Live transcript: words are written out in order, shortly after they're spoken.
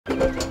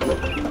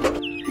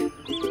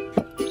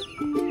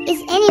Is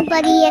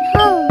anybody at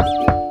home?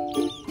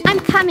 I'm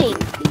coming.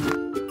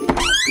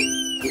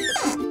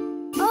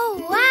 Oh,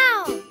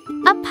 wow!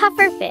 A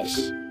pufferfish.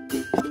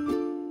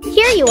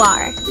 Here you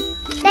are.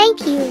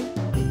 Thank you.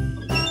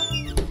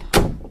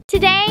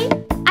 Today,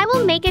 I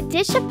will make a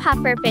dish of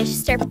pufferfish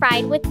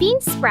stir-fried with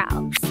bean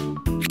sprouts.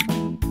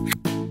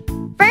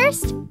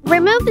 First,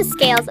 remove the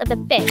scales of the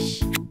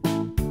fish.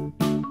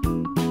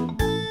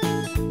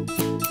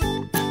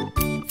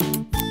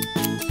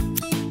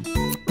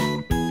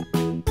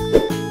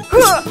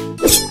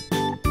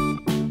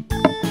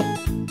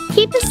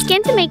 Keep the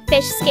skin to make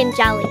fish skin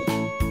jelly.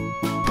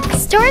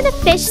 Store the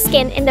fish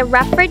skin in the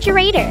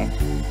refrigerator.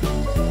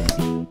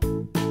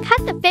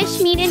 Cut the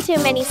fish meat into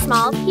many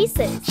small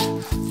pieces.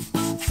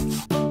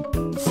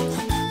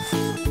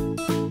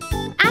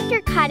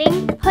 After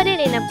cutting, put it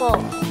in a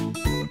bowl.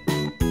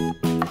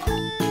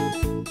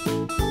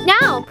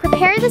 Now,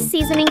 prepare the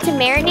seasoning to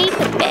marinate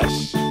the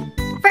fish.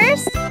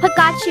 First, put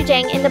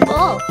gochujang in the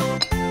bowl.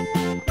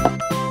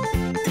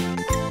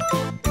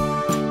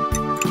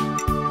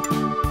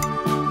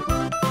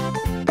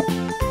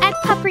 Add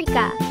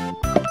paprika.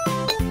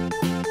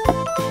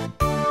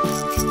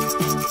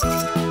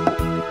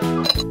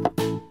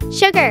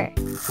 Sugar.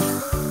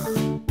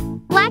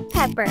 Black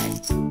pepper.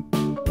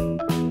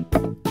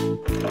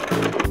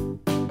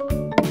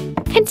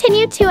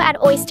 Continue to add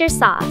oyster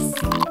sauce.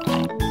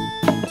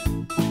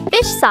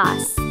 Fish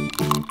sauce.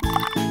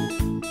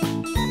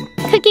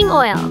 Cooking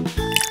oil.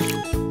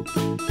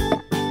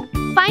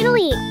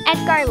 Finally, add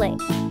garlic.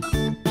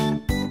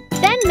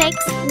 Then mix,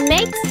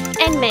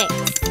 and mix.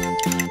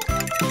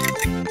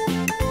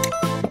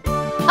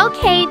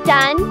 Okay,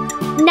 done.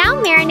 Now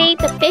marinate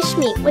the fish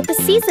meat with the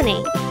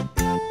seasoning.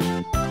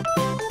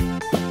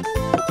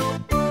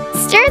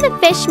 Stir the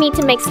fish meat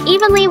to mix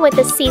evenly with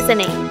the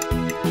seasoning.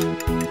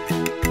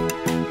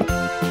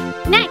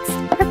 Next,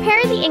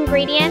 prepare the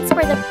ingredients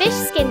for the fish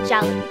skin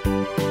jelly.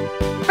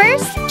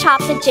 First, chop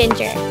the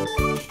ginger.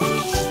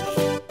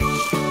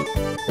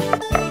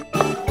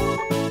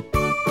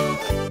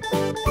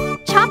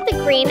 Chop the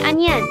green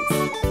onions.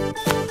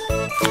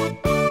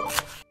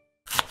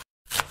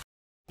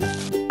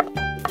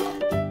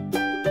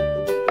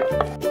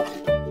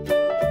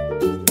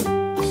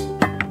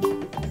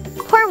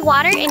 Pour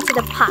water into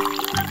the pot.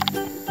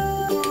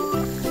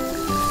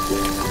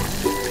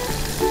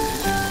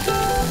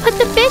 Put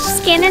the fish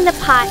skin in the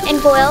pot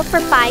and boil for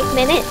 5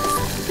 minutes.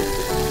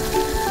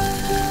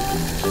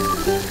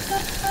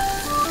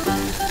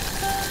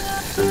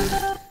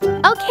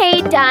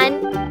 Okay,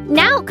 done.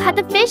 Now cut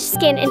the fish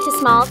skin into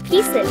small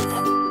pieces.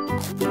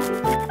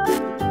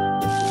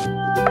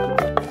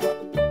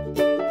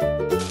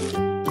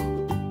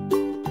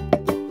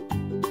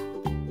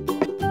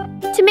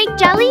 To make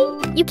jelly,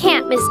 you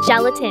can't miss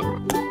gelatin.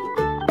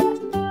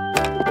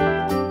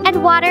 Add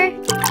water.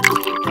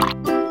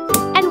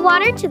 Add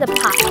water to the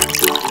pot.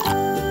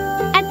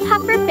 Add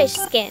pufferfish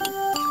skin.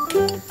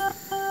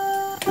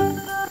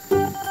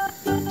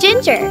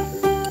 Ginger.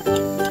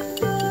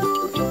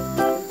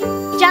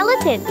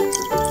 Gelatin.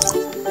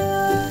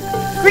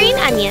 Green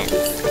onions.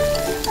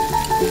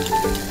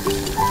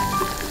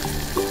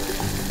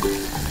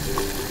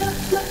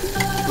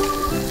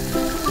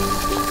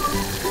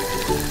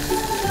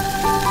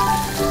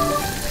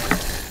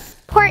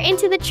 Pour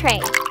into the tray.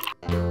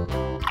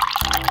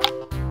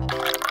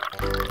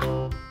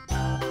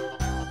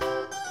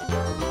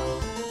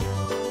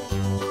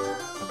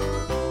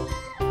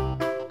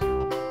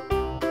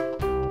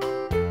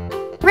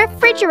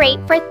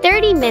 Refrigerate for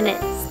 30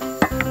 minutes.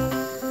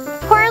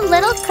 Pour a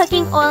little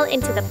cooking oil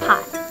into the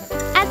pot.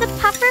 Add the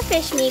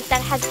pufferfish meat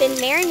that has been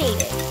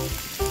marinated.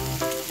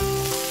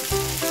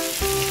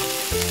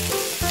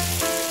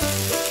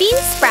 Bean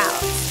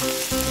sprouts.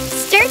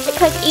 Stir to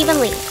cook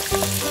evenly.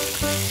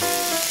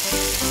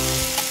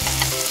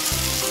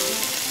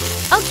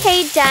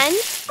 Okay, done.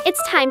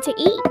 It's time to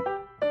eat.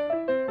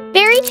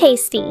 Very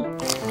tasty.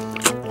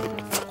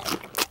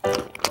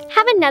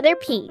 Have another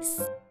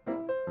piece.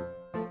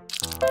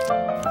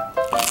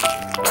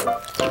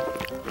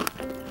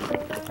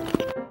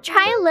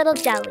 Try a little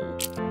jelly.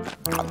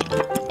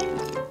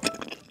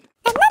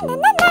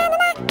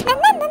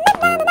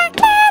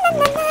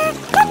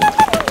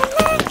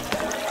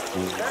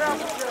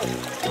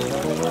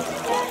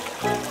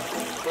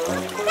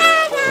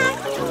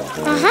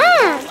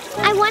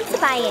 I want to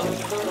buy it.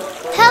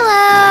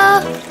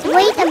 Hello!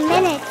 Wait a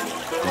minute.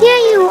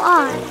 Here you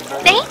are.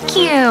 Thank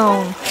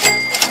you.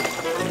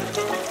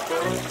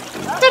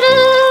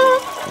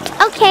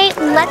 Ta-da! Okay,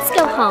 let's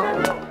go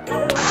home.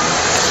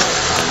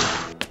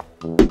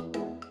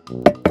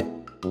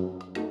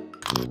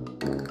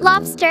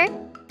 Lobster.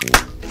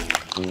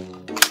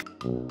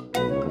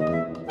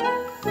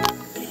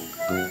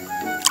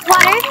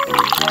 Water.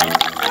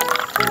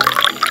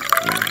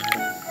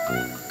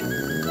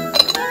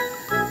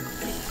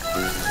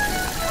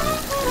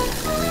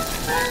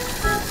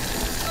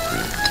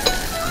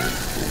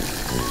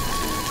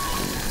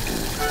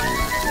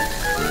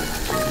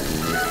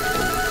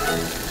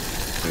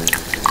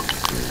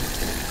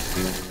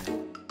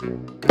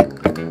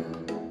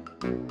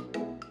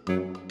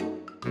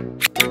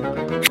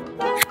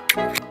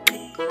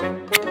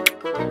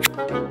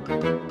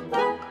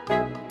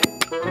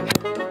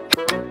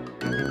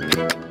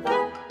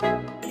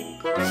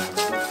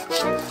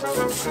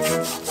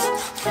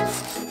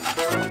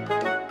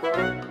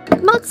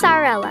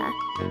 Mozzarella.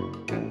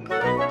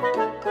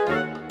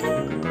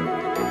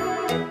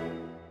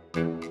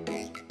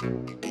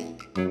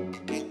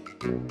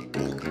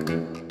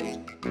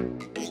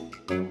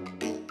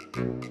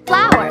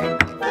 Flour.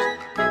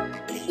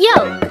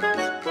 Yolk.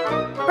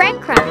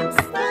 Breadcrumbs.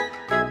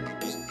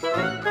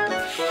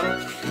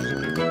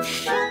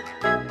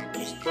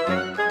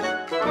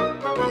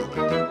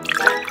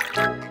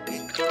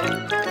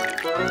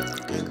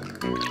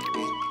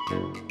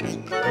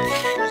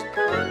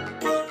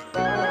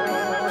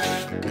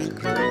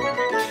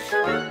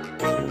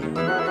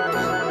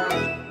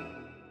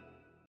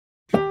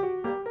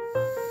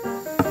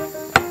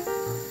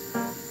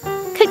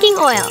 Cooking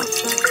oil.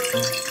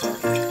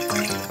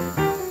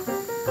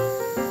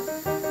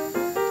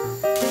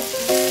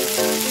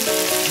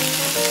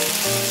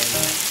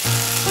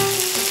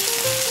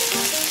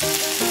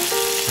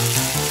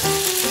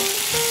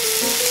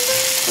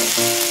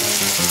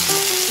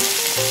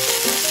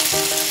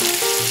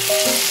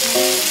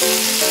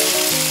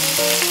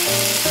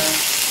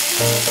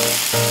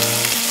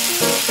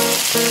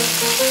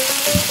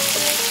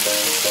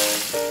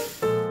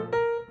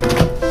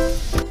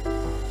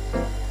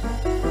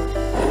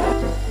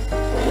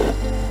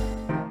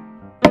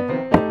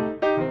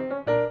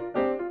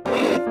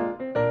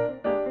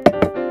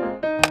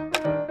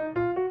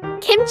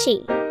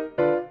 Kimchi.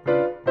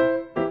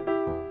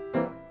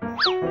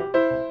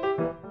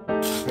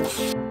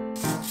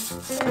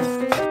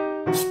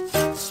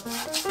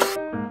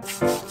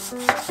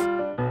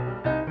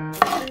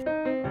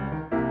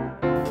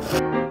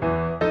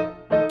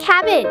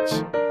 Cabbage.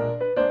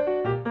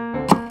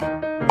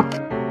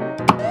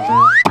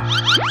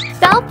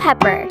 Bell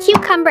pepper,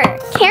 cucumber,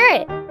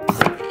 carrot.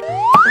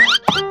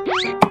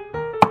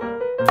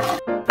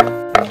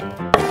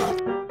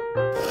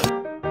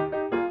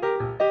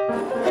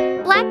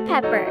 Black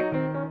pepper.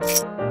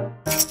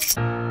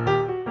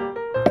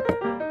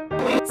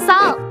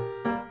 Salt.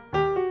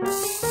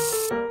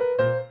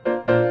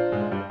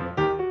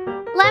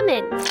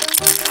 Lemon.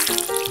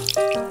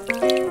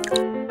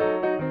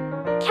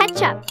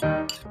 Ketchup.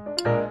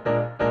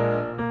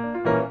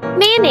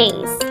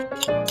 Mayonnaise.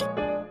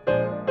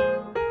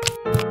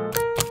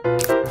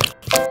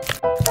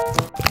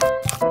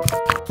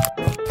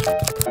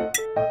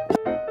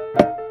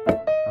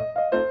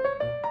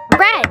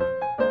 Bread.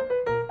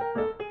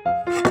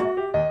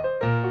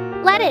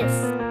 Lettuce.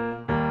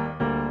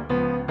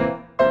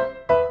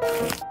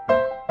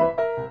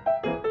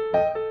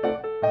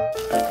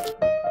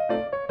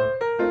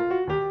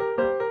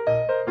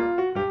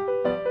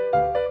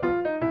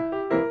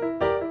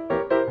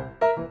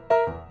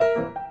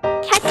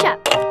 Ketchup.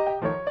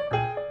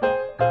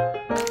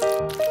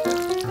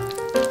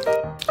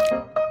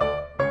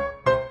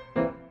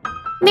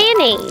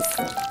 Mayonnaise.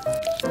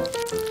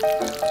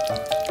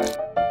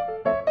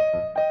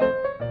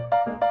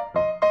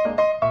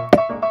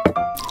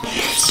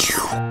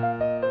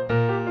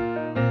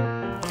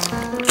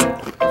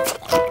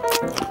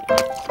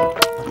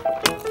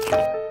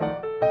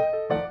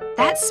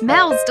 That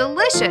smells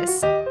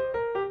delicious.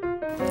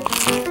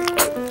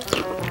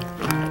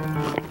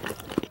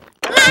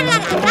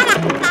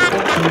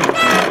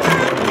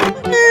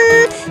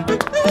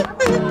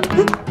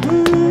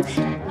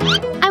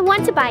 I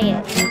want to buy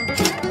it.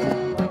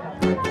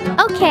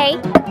 Okay,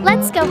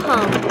 let's go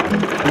home.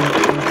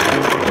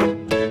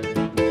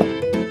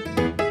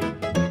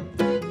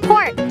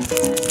 Pork.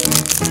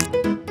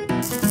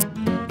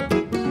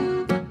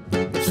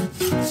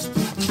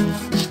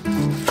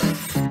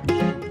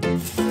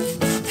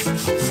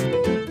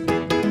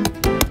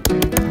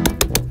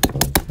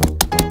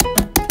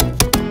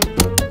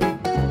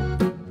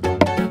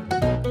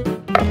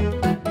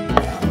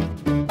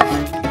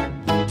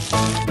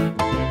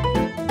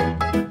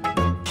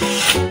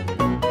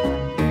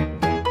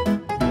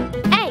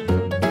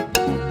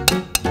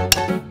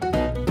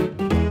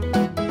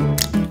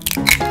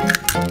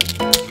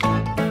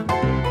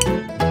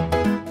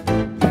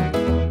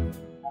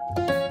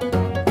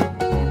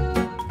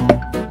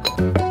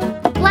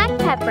 Black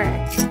pepper.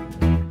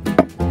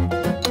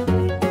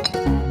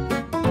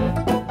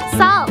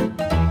 Salt.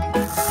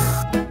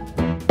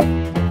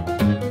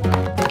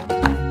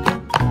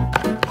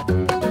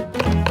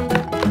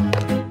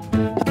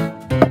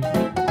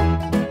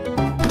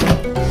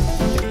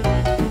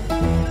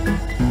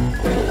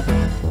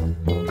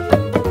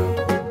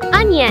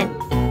 Onion.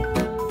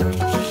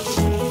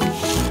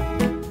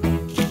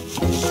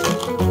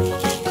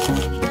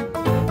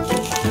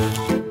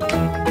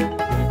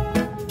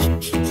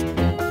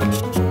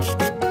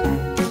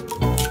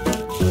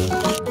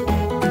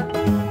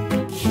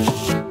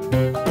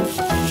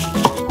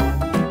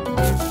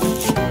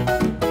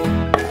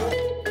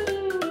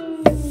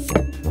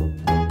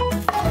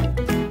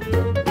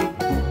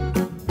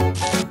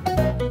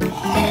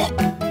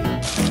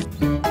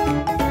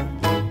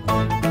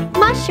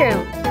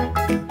 Mushroom.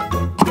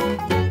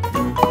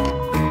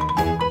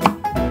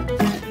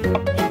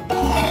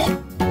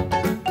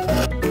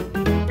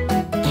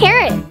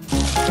 Carrot.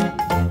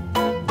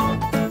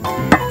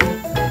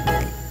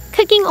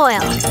 cooking oil.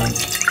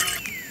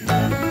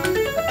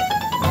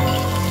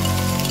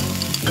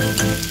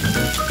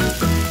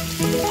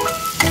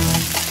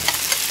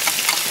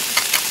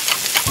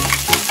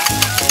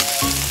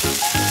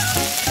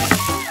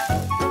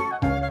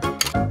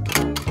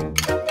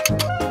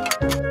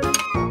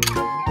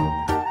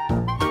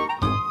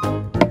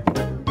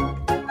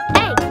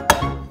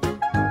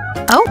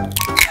 Oh,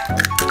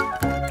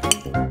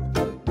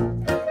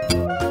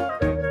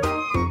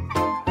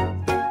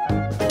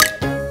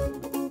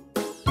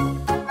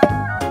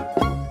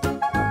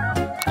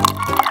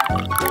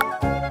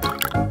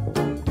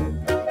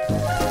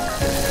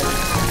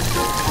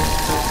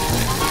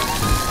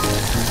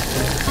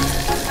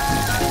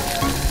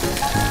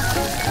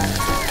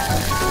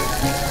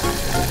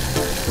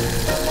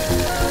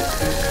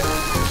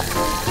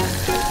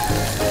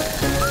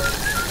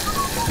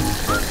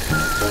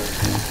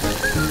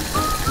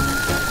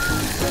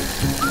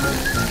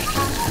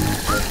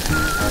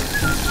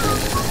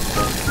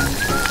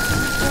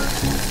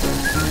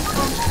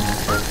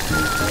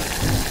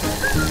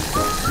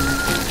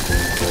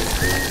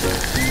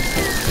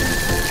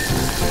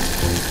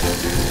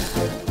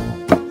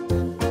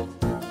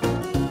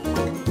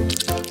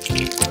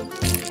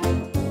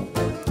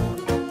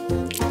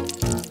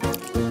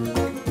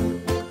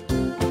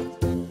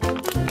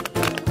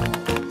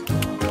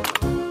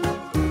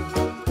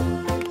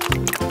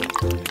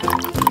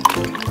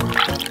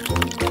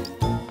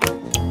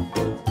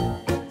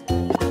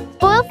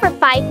 Boil for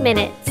 5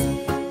 minutes.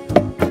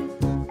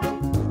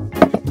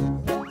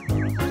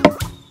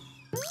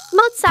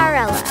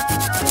 Mozzarella.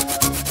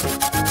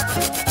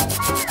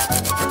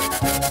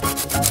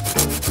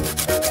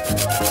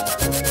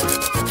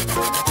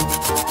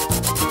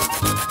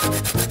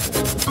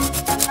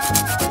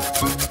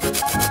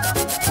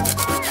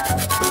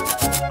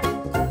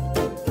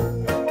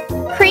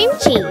 Cream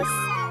cheese.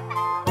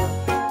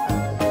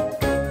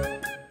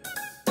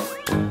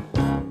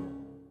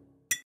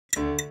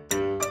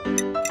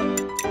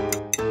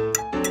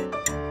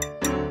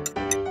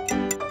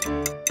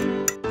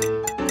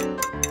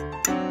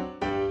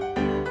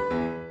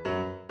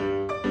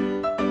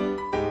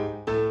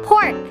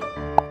 Pork.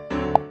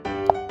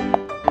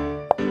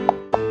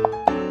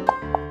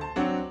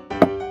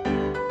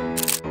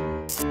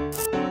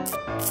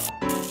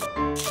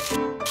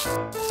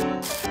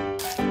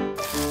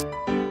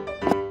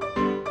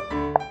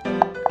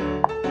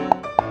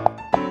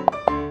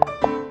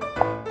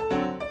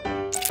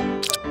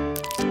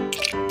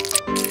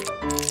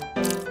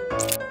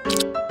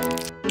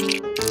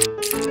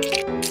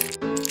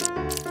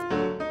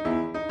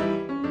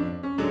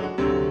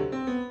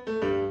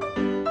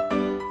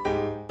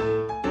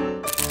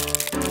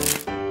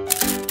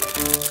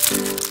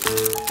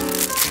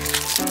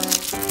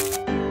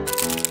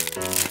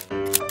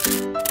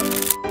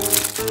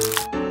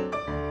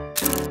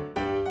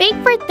 Bake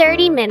for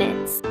 30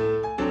 minutes.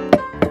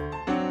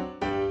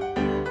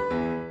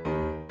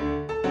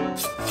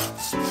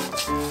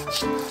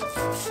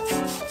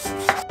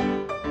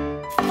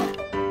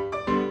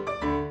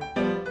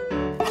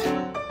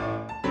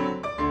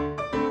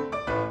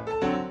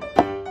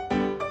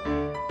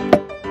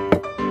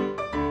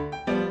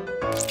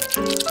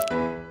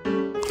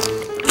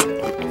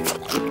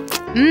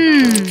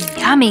 mmm,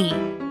 yummy.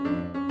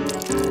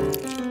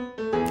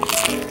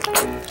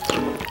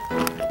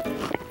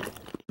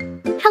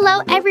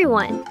 Hello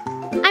everyone,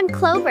 I'm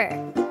Clover.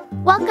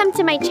 Welcome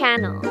to my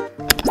channel.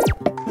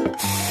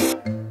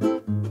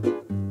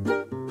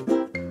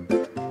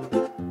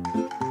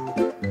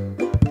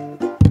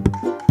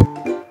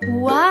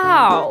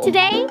 Wow.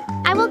 Today,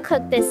 I will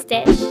cook this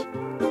dish.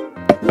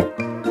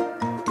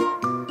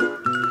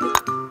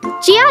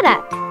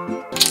 Geoduck.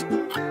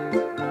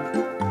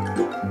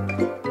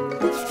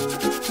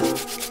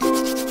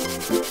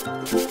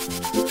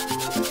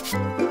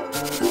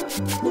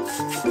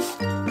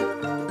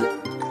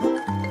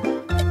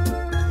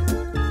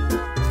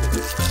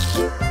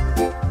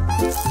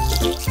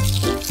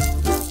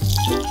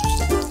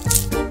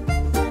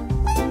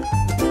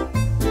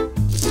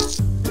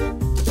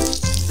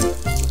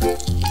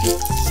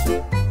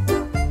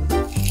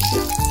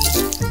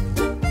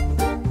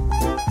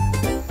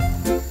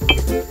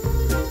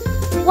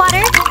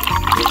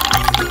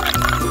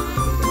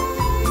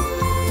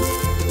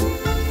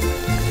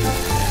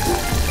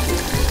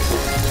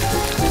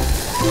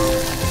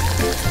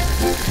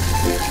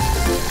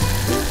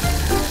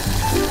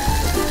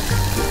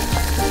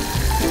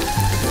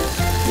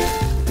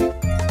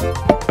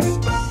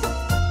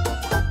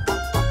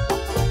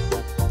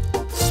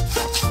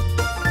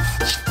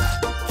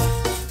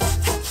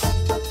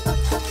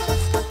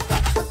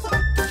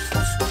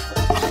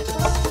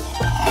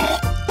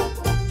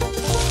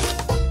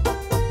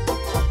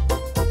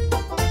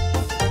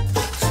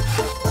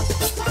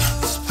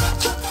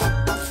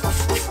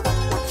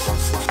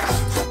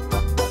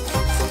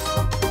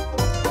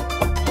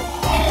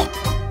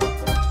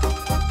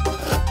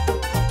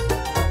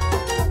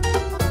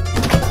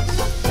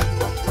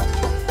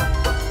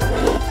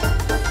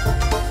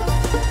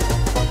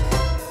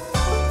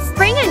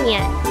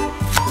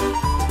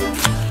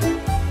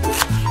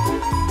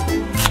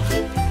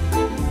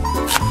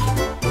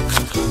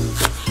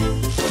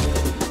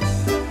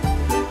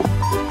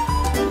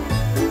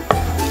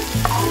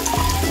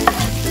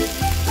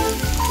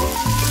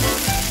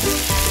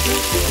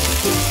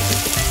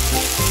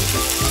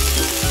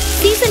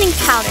 seasoning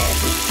powder.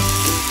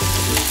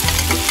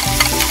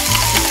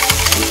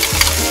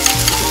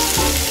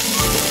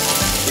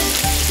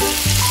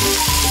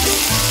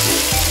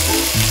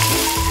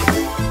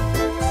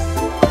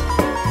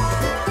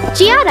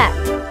 Giada.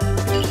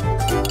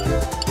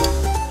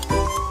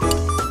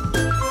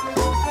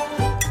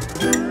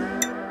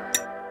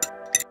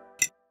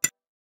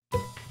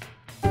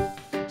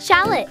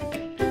 Shallot.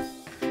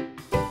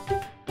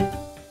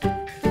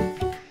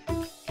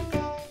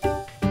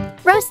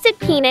 Roasted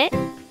peanut.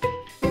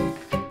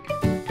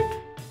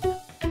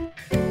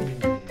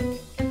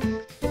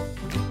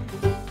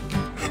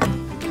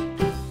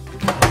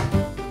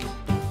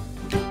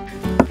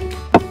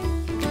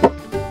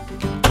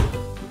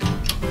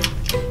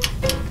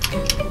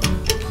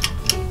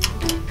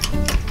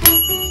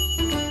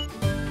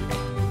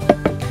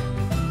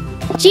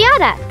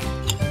 Giada.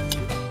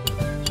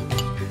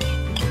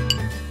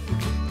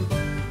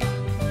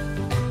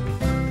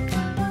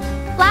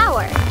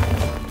 Flour.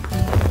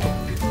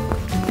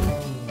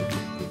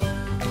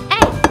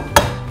 Egg.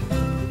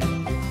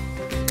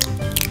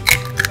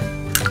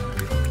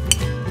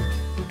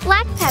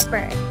 Black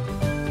pepper.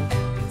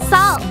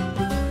 Salt.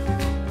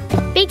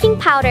 Baking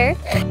powder.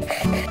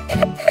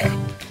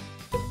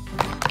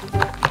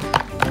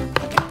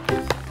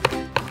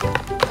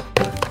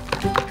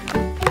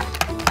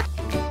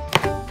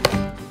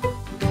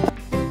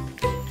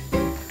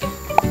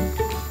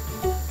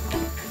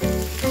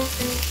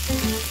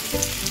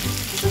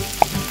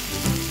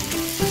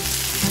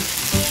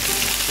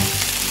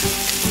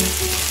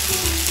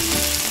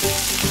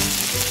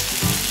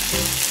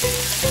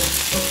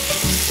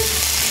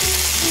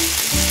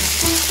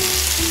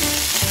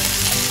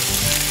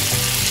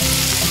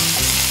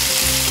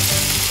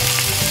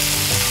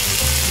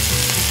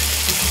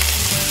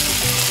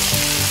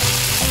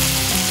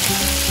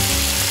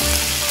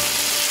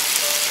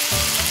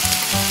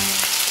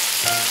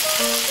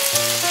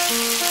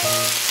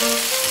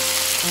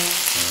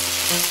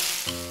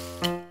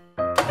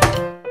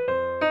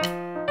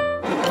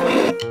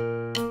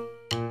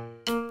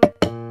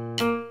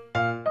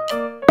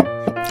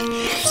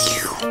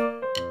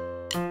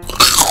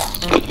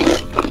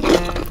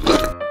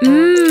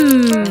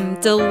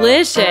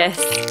 Delicious.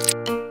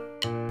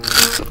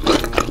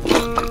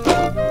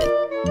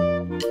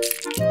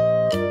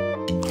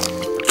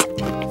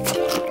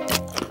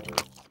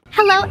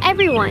 Hello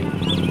everyone,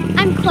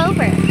 I'm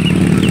Clover.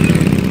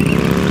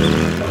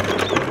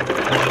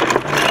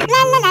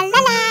 La la la la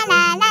la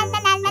la la la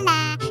la la la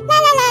la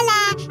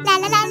la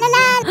la la la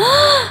la.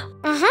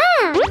 Aha!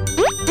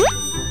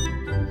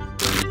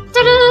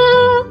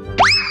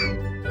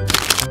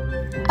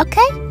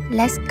 Okay,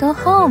 let's go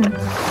home.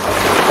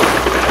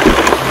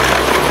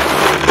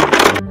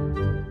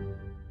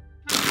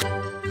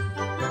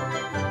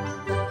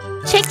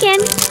 Chicken.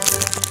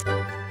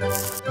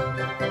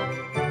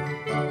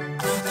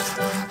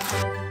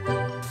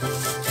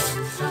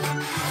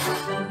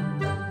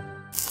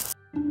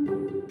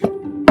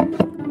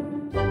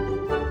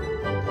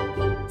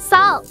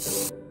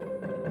 Salt.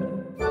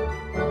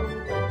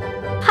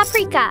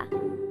 Paprika.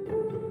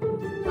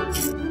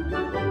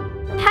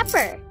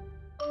 Pepper.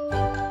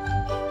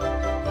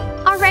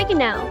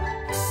 Oregano.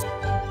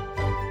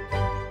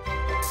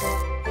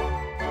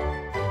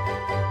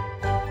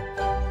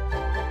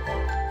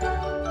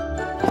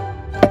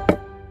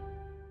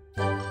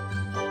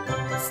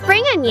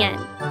 Spring onion.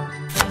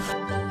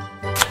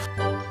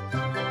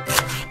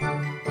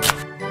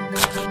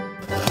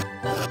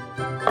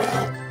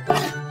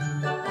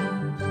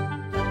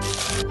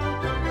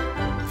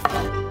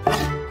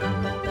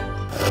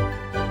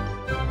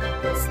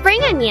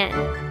 Spring onion.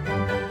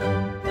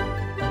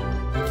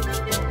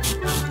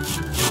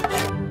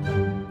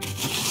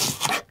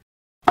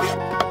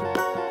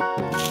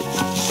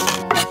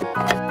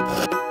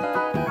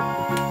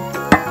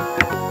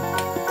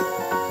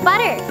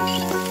 Butter.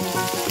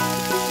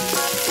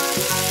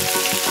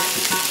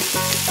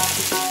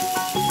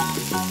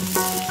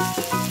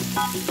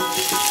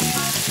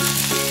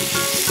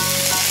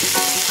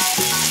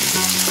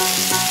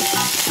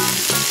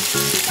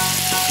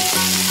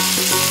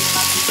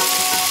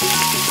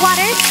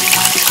 Water.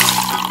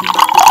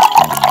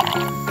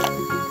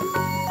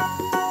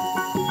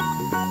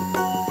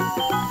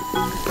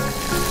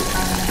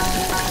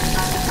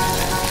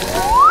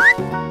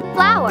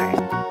 Flour.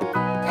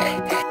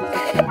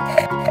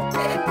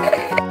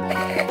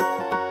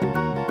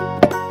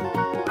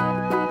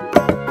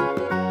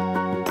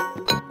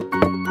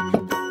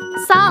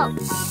 Salt.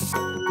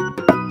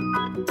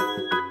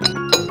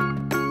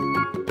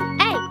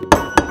 Egg.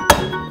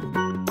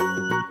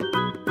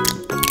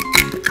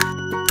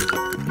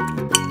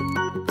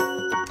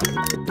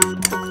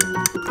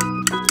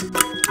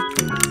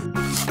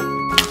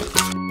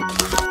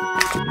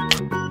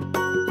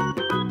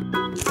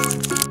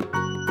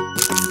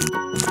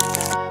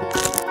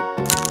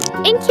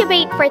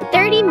 Incubate for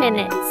 30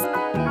 minutes.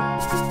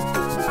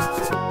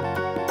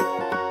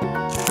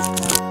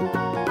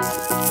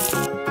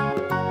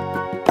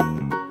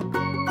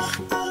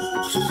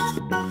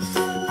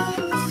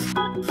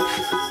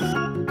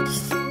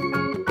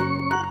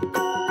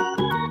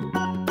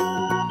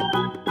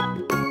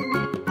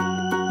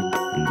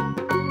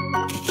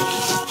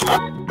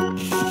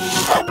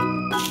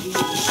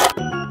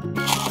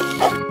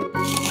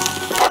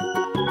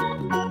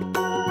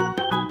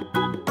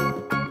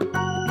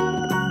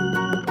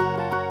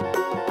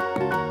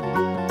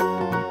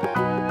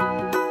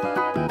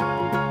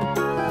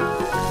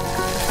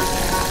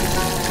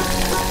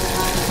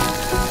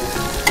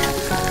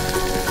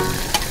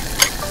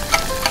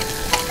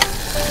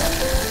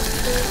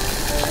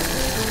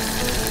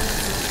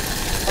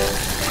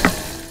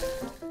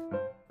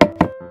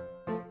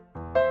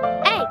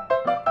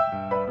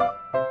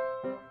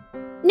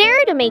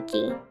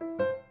 making.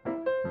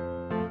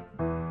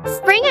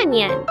 Spring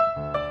onion.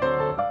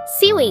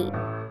 Seaweed.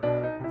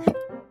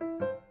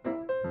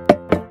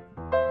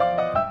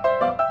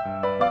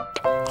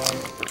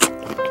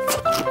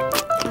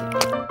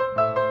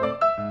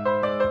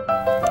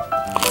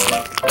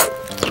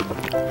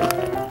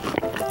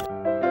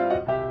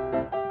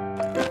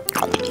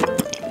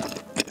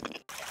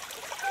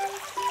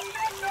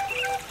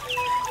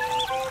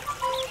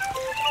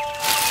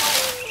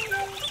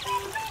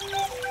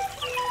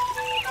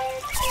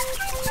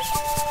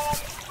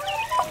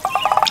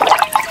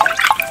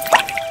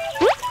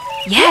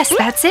 Yes,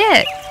 that's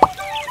it.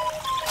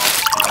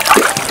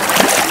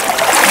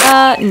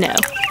 No.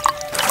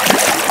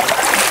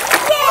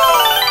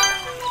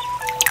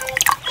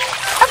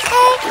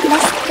 Okay,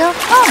 let's go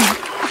home.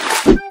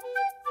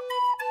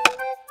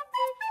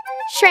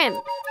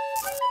 Shrimp.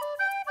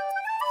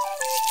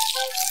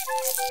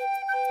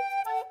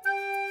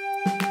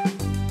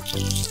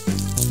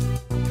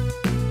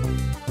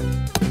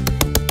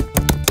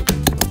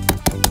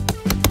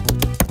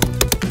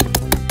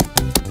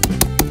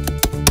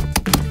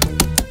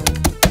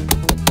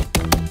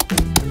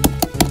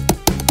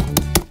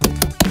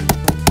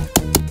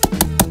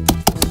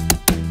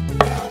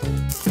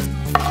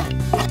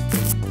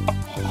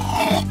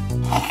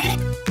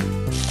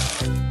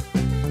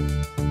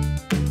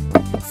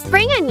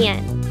 Spring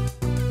onion.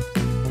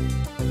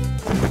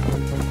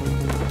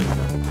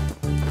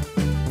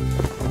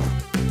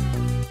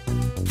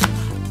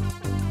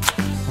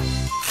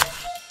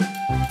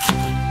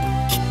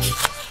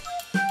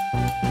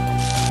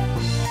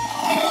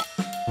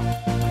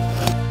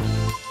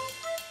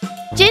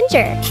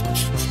 Ginger.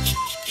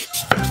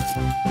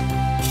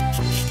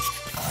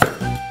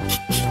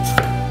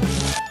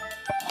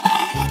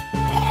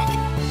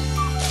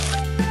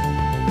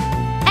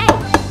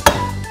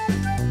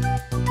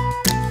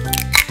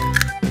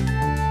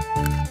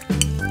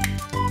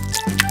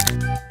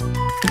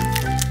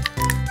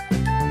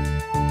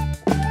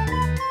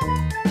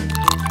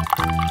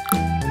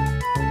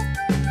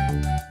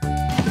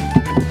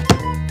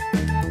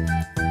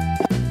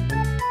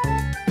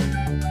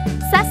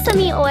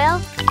 Sesame oil,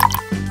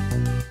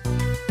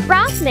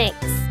 broth mix,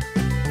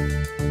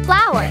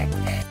 flour,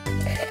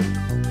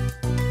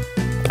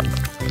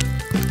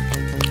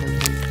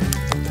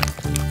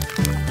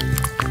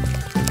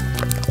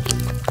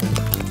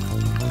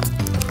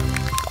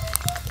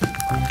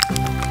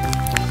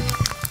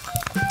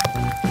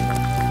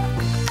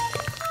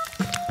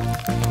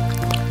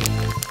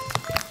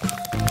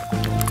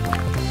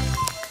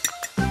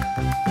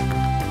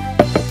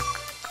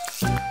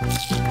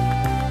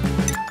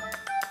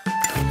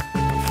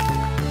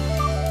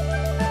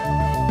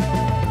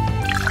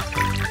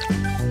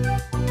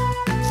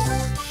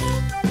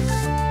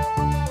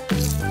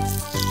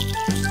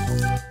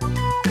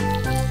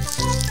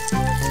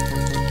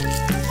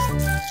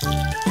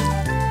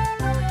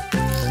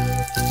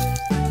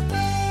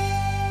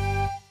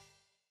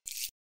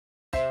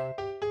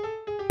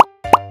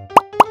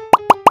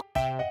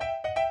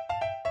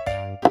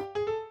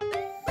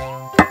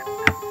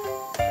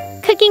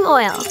 cooking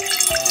oil,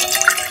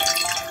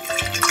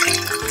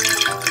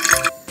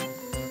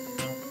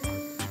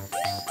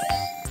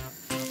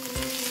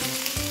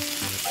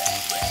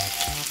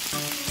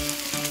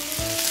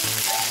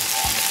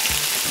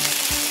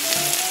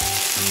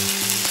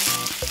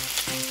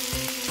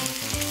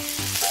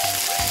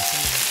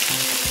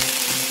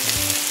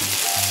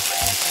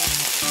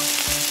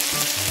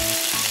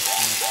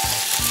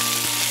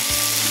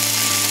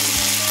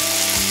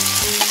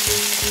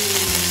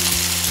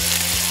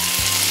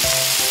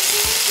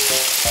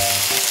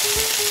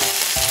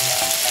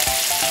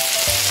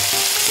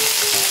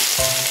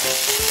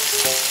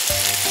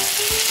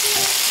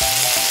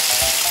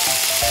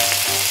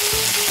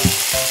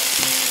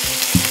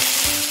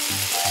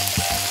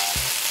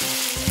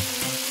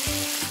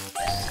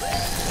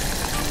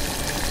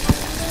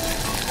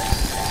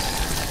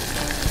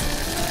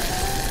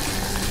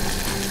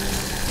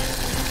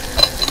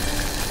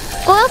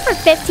 boil for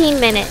 15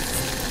 minutes.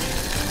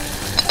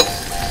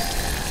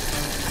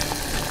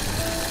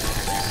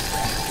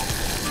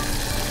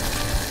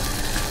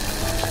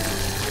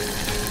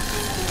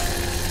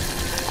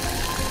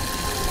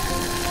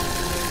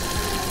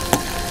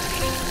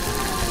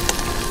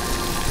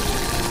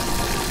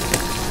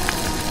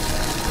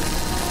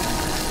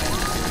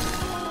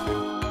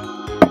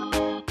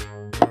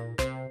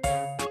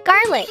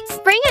 Garlic,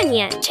 spring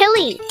onion,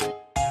 chili,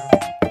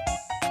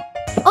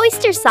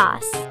 oyster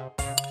sauce,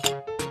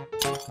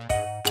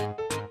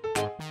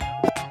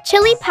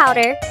 chili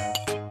powder,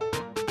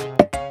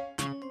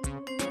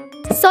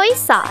 soy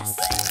sauce,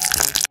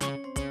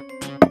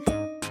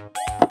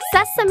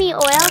 sesame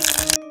oil,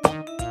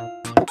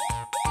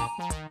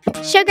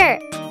 sugar,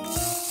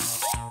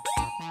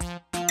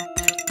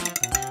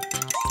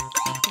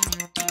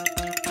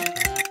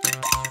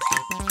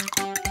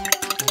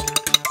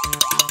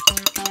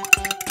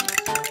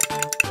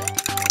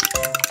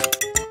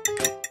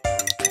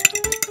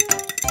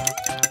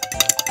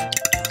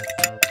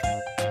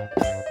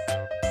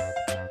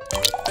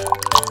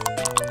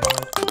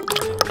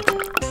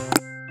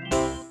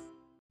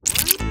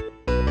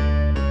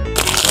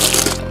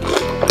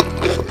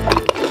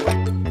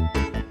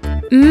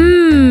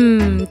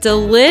 Mmm,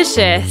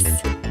 delicious.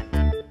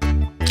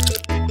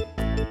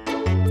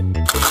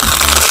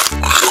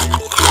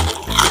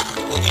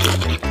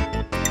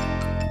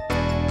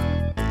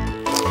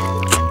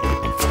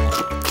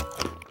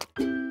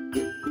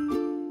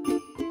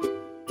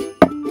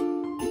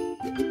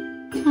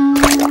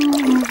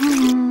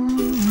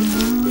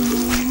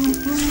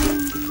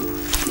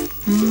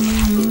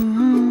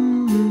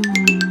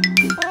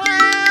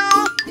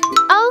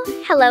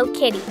 Oh, hello,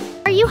 kitty.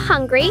 Are you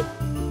hungry?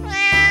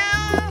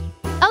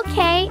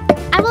 Okay,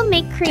 I will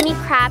make creamy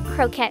crab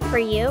croquette for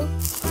you.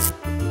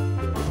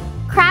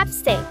 Crab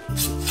steak.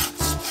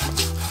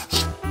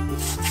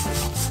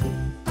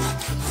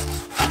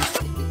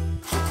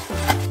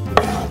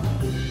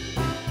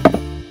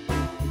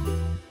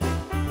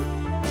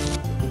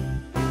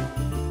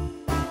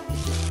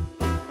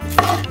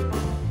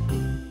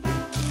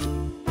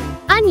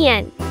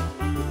 Onion.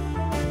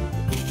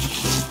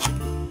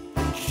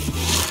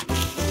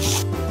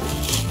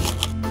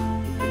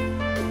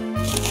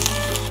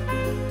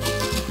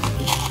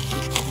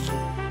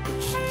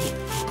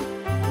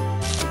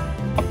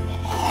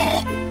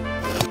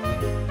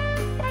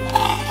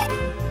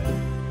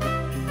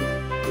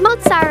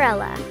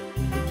 Mozzarella.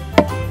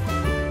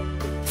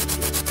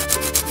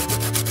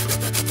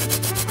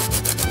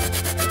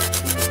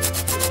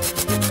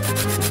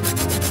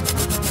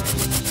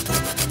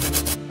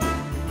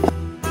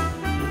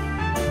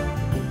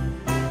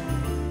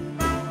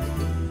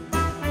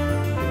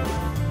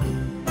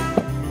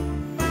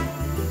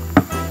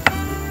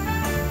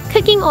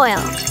 Cooking oil.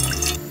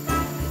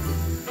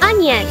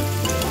 Onion.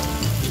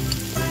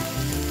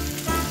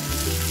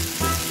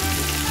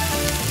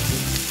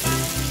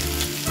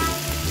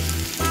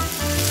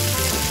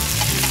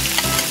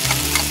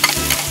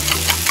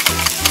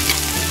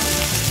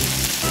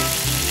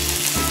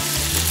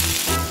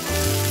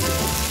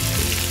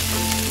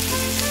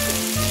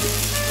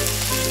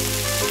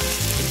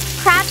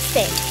 Crab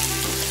steak.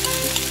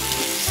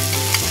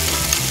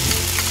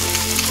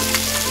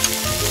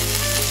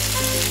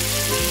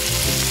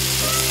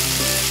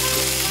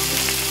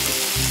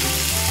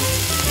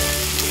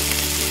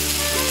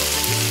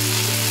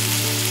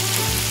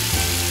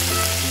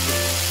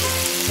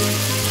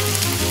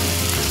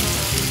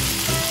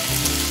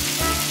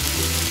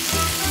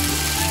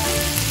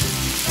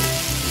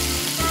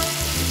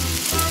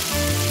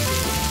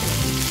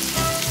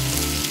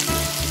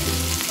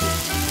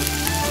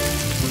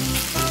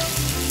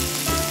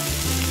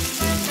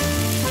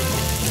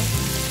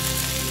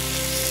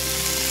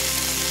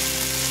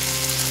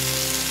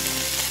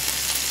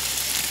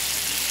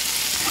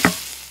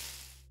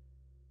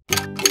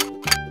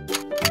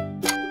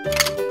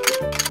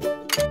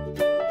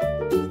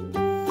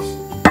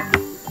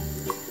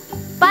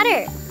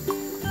 Butter.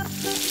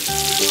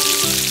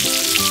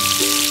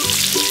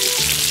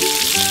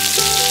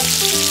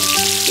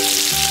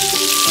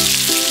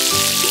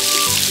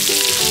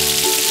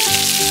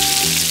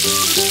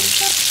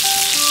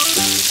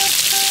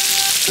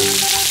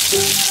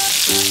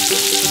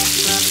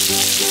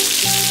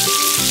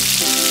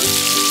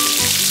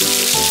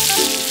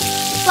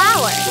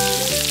 Flour.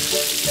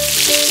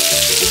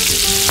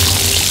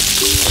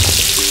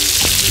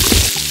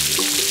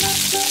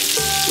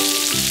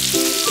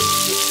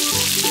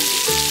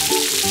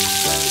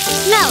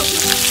 Milk.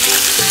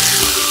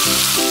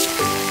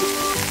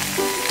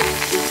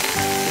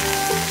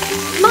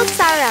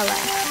 Mozzarella.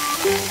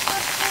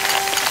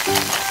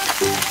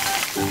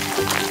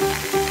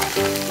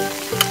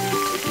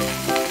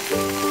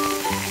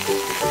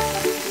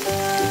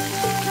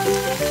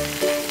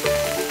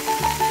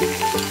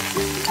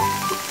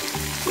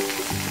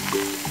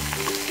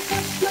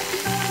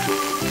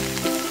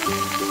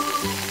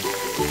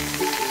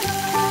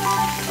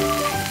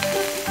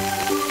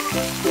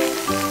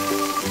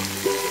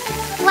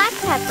 Black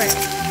pepper.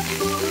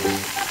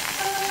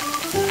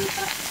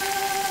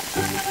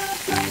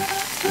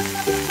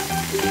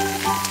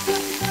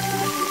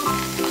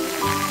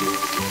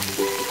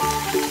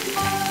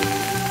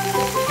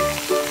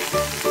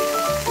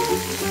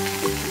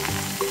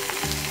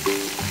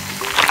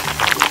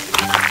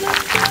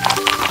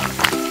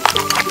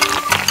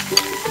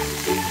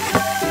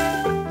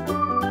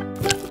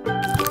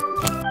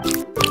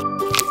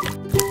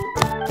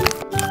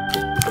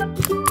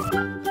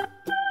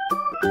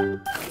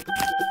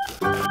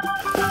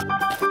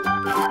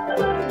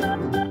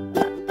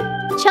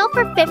 Chill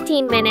for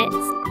 15 minutes.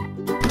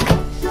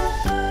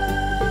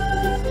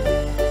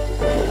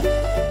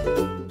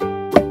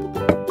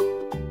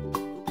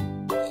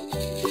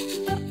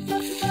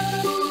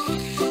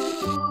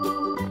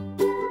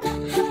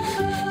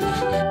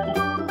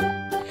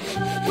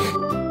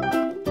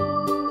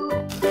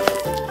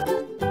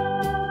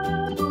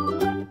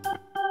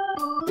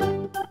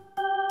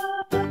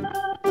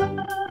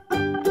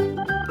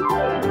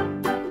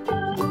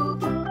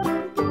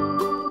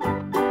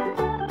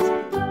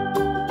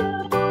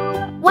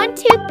 One,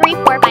 two, three,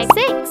 four, five,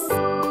 six.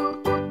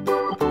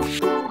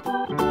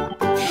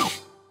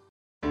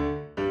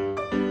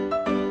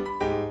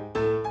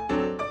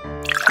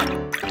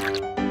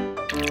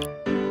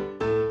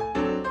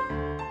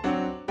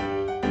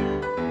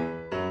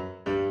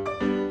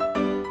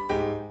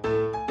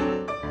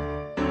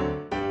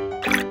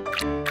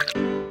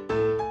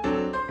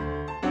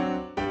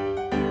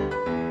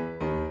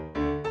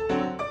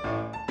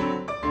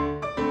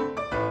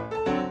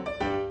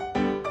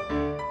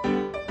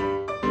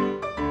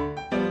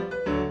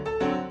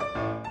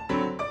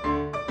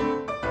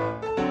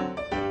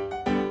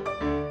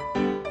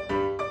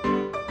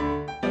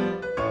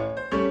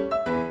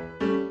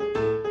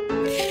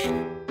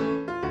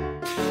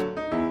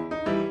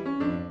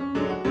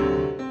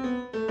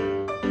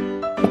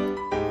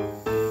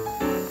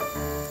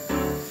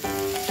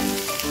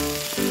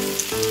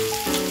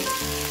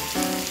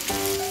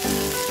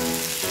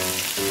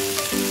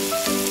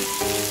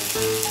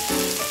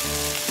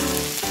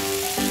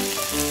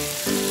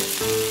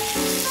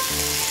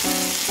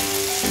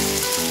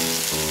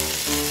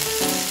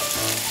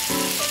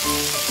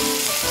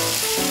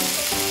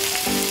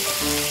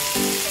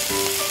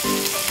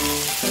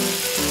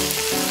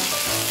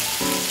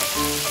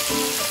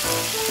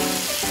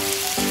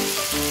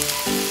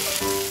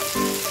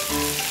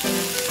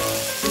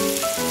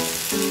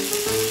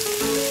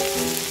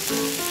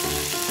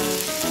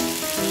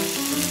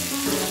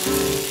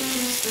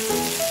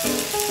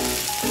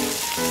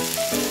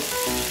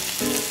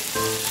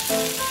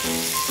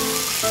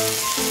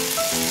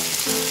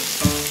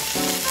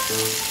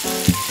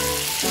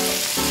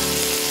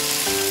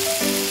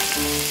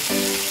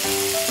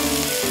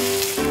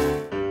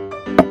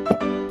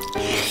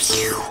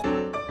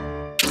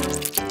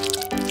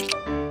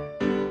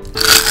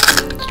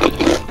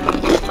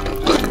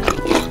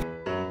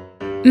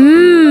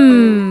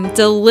 Mmm,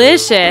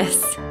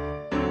 delicious.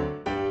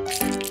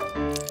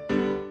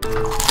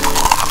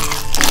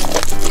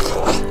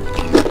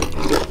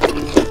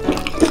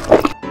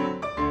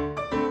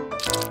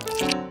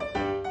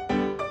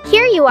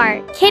 Here you are,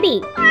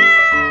 Kitty.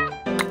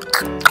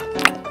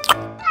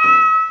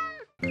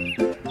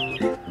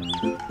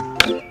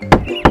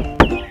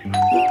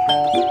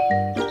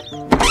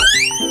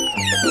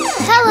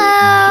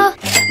 Hello.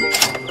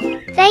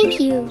 Thank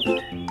you.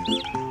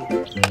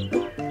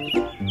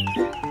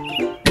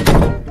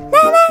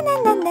 Na na na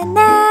na na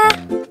na.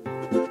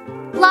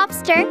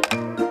 Lobster.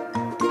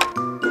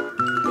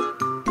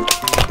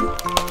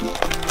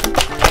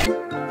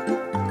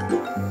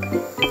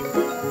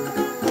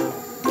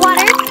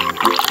 Water.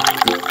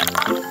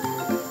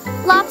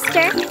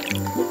 Lobster.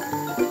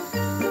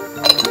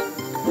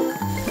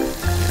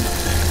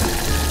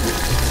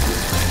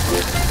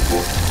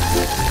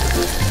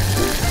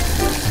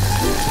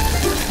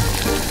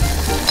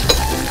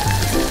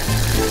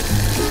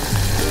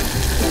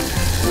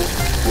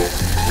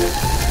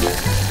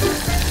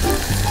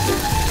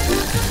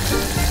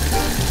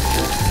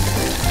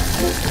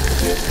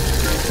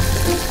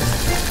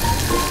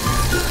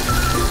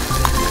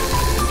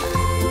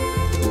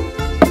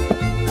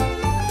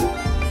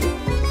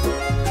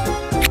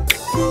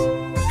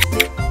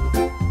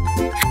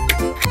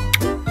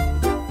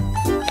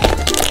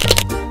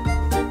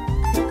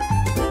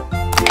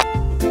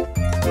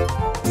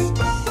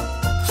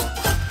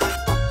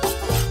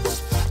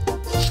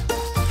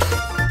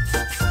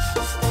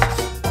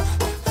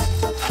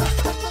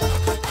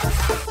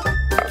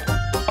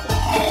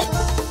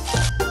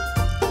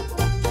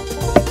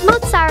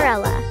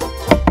 Mozzarella.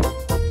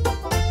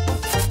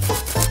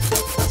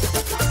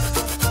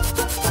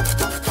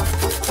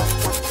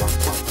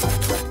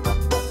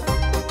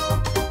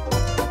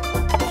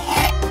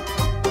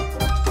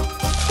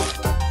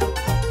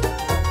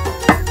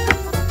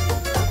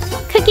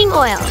 Cooking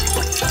oil.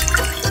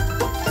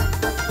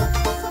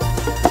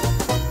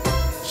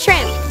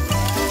 Shrimp.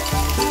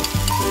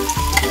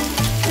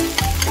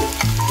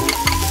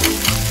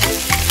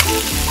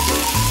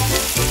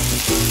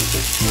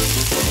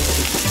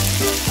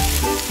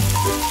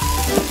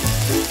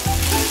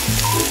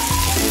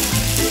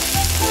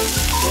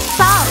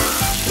 Salt.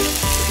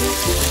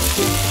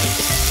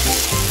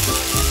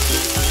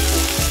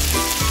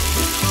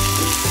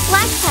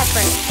 Black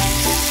pepper.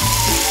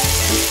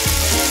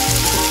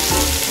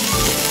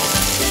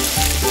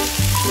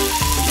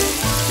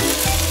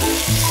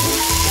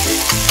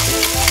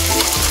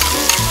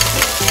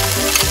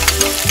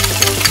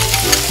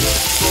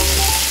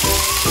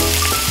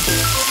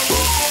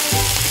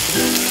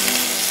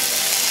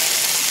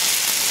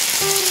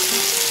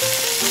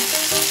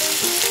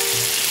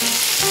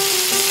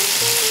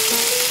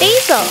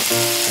 Basil.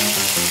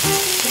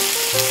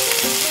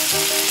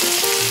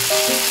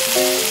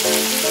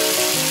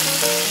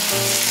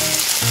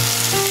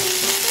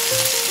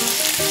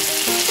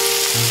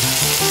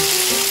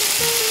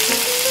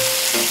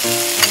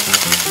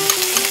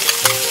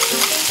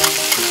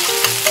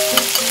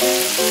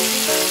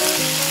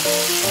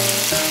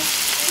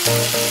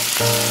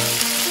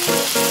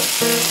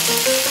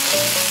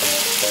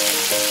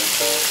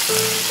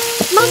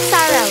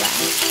 Mozzarella.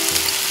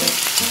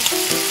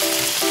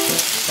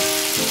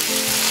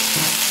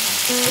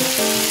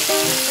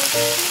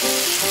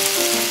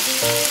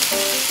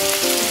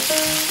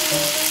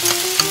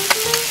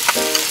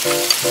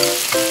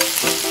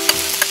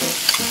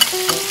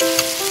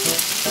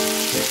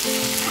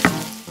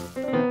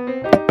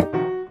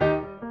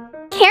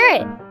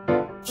 Carrot.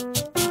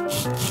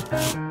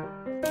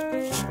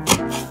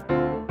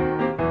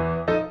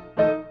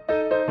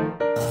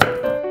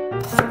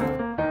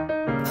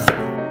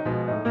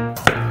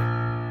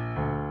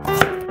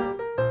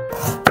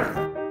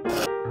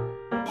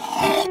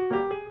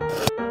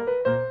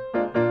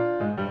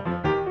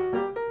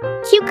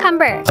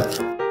 Cucumber.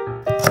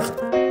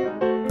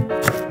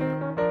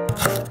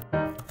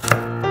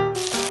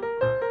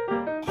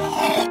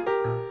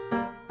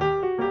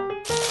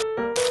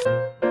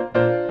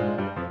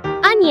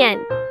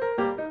 Onion.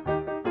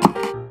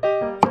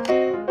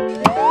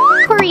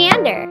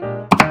 Coriander.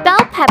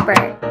 Bell pepper.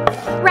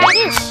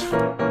 Radish.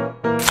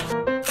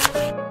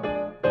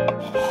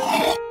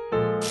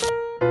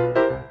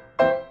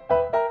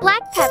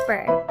 Black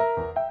pepper.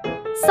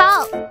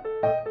 Salt.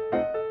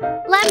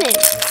 Lemon.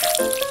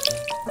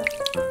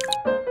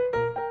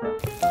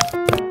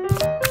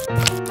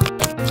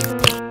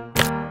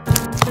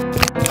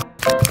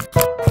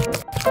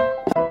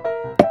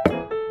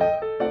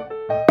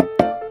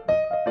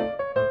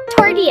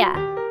 Tortilla.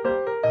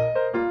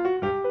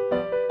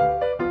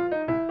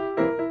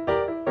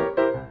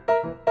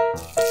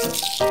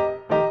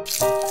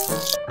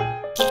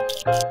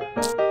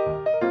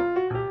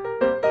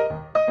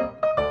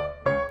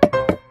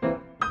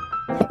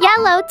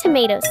 Yellow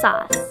tomato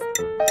sauce.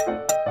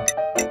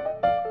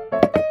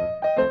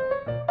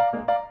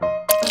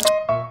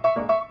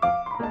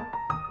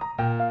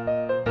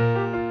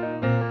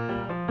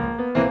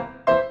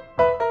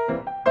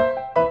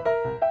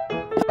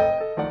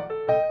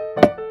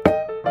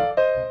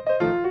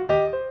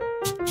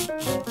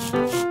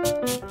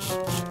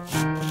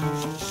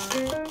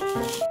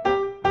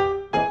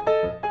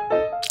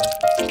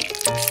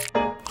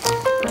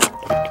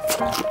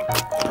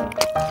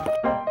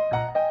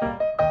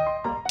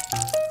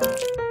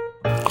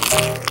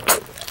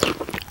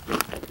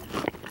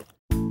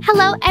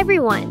 Hello,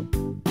 everyone.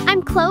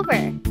 I'm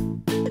Clover.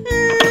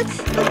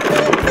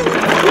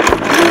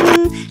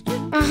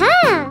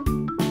 Aha!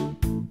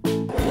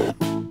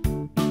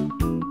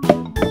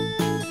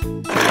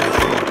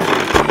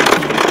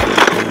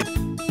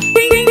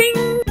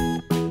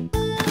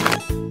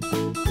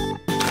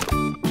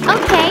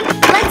 Okay,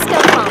 let's go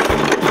home.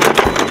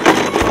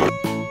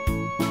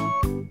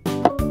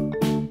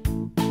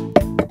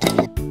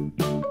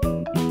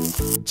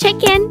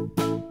 Chicken.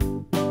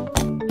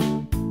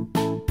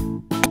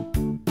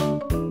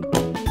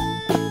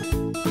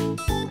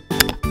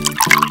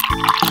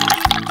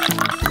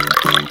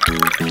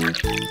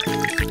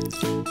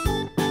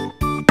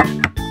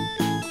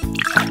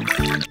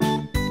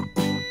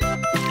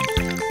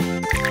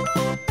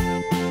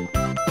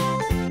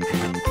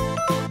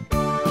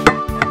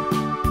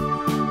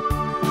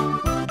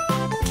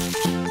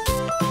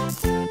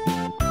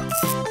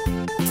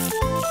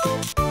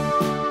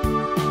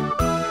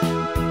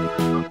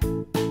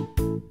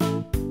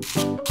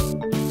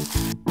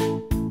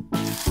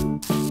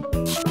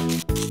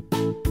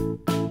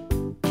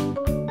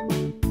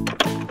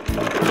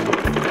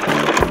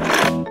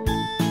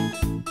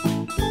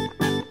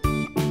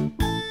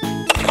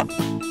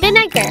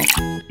 Vinegar.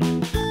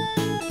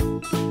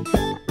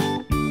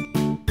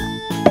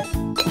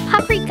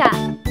 Paprika.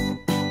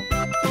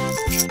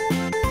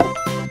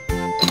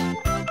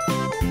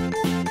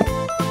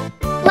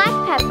 Black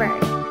pepper.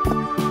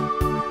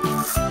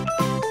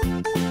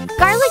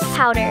 Garlic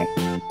powder.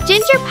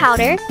 Ginger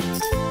powder.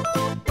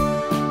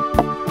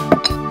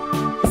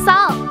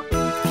 Salt.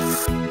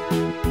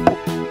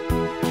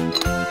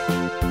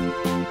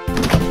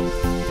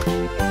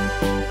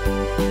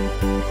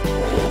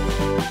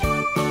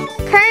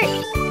 Curry.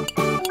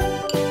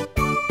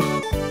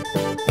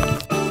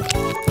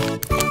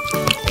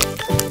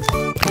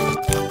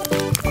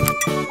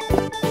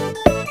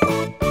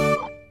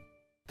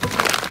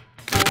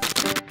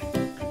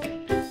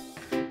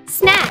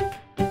 Snack.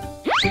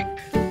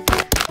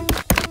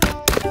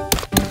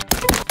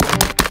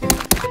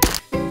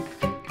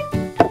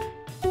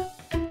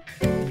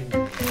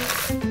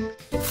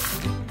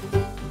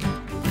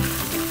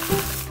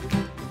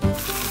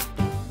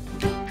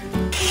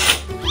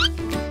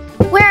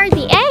 Where are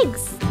the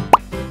eggs?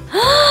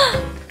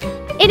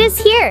 It is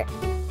here.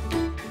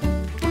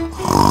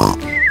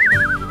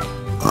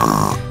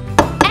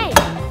 Egg.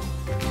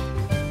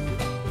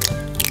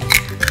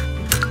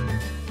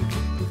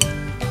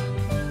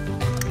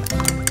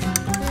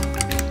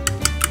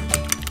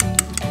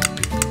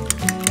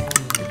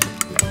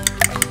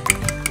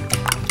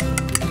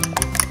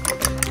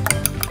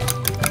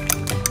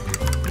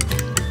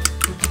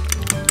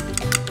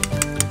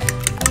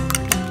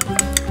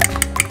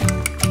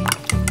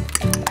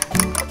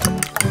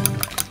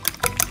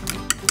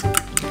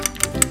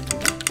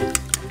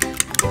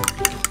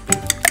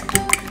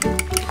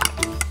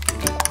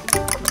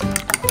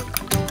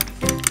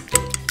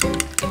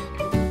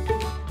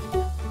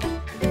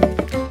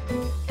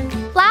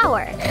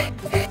 Flour.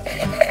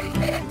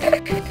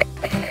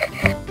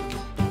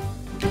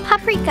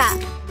 Paprika.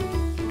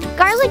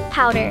 Garlic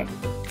powder.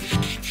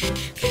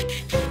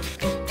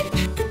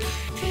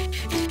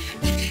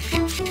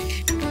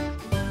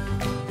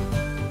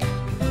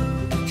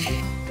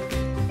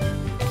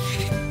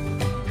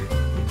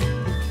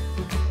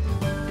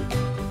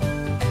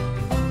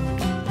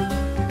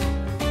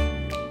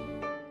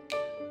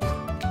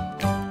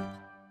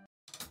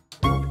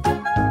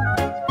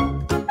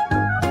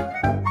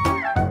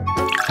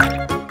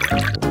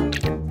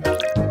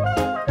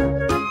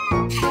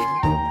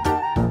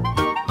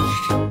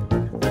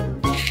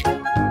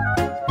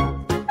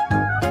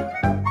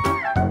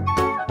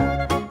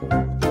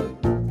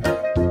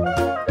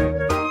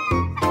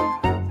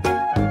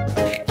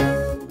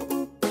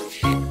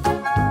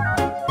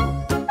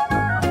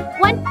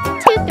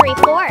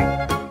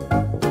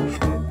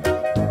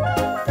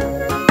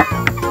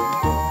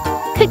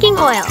 Cooking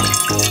oil.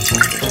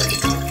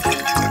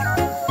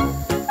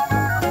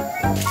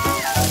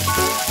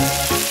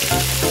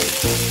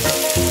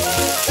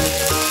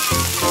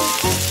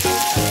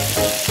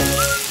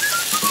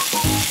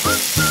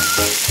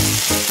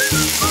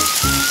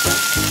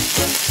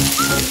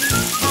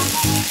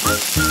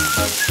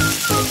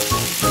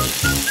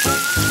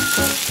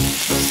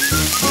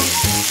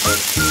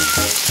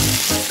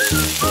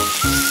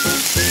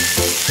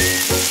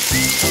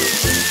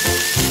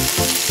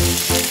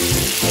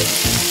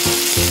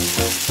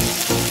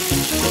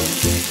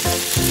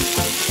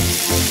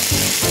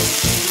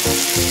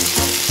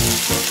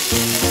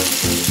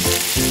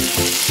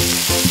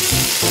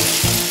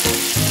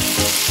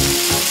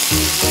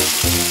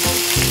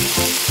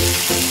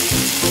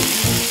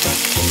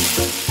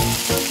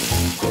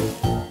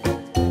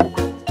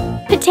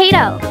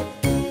 Potato.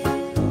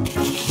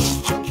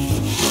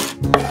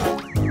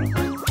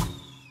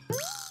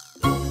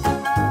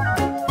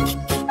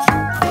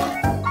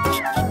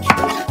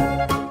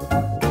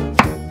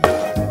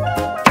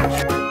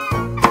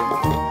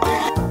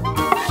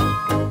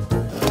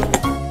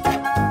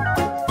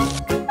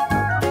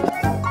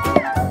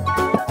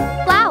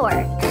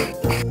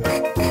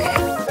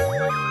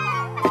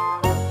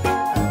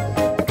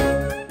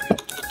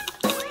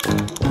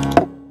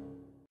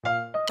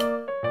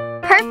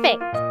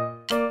 Perfect!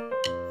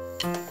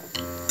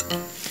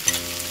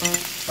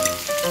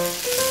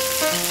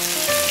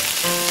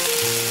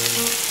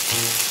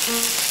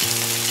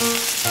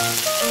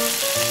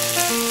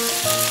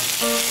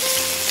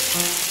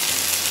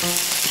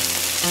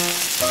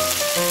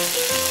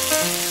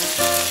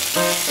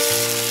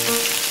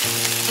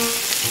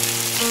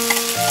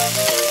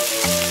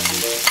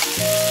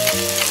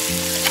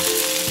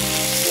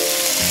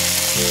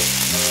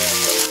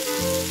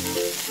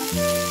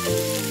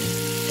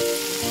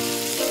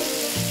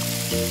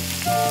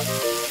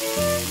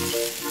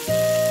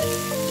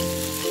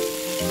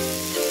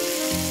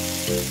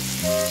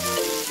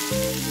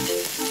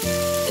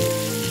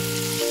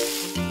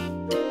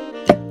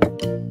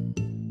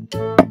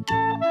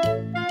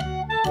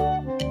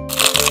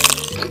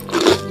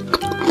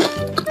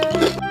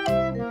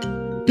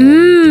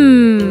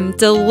 Mmm,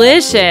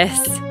 delicious.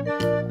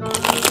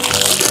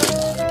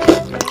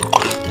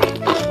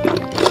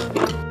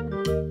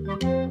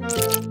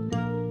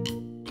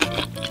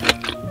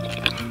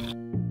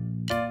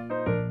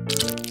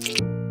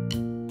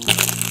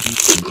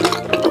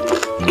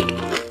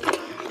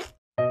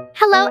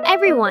 Hello,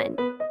 everyone.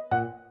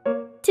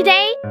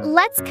 Today,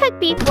 let's cook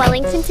beef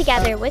Wellington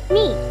together with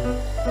me.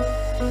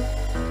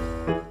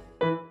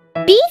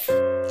 Beef,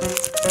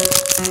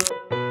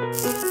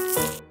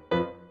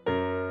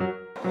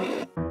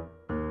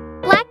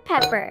 black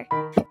pepper,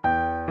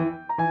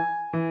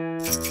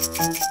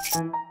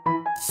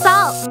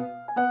 salt,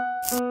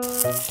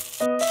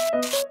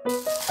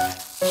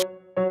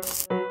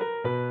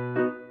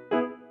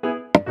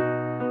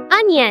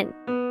 onion,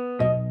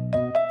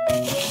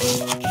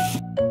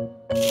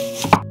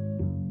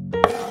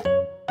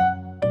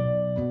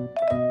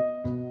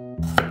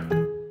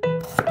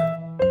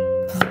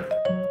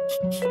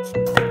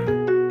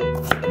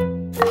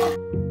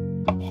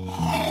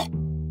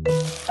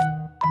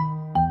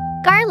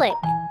 garlic,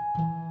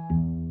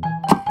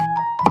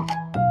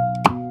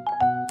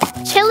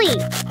 chili,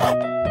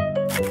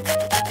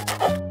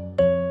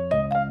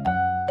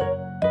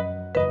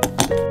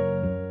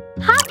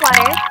 hot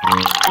water,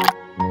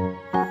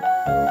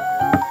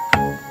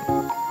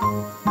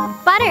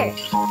 butter,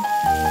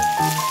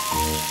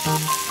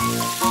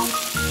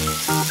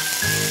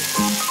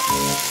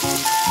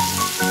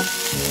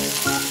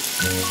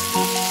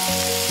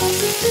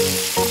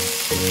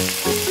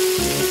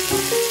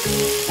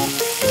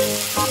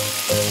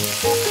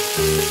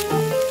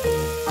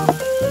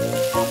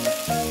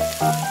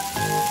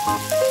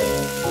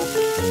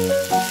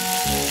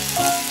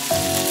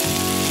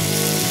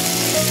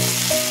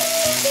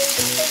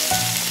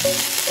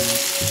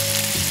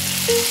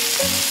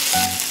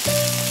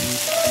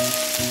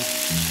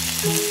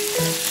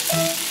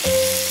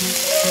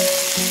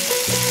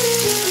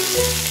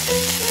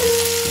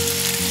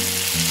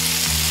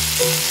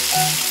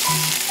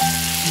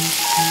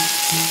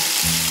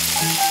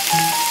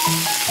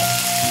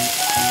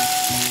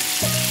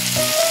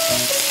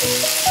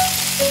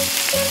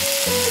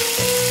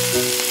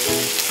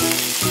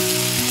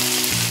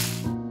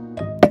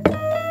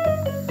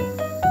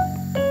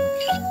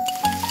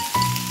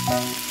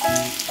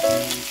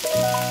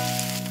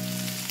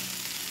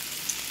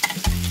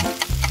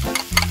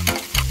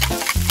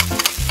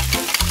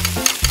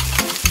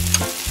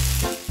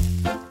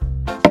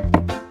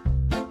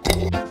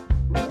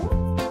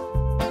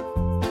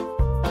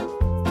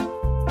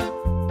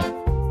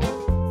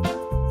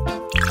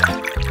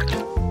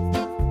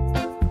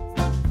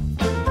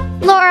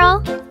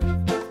 laurel,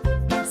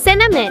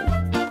 cinnamon,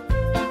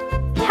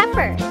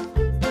 pepper,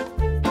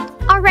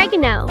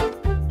 oregano,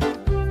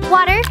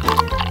 water,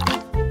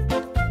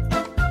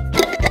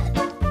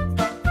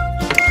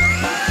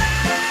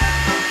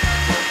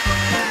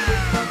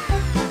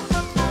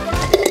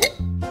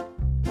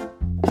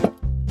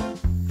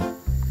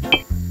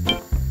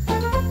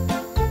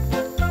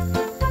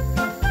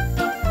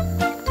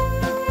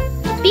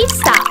 beef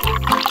stock,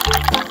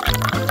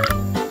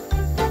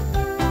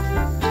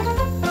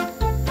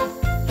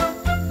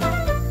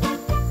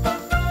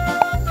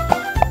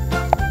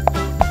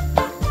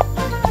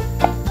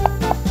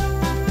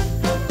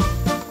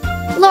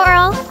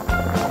 laurel,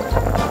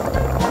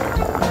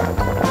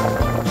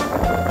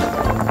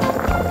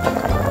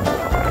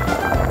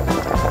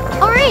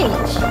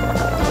 orange,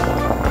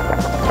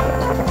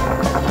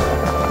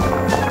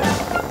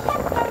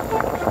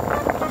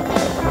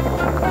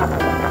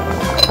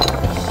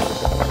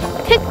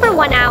 cook for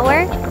 1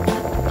 hour.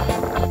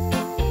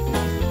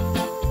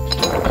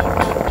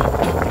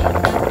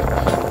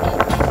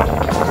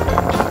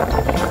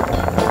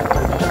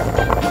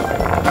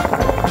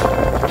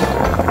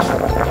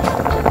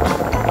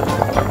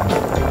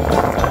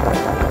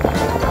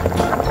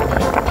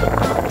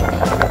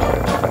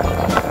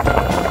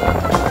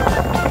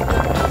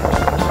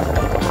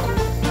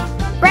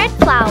 Bread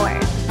flour,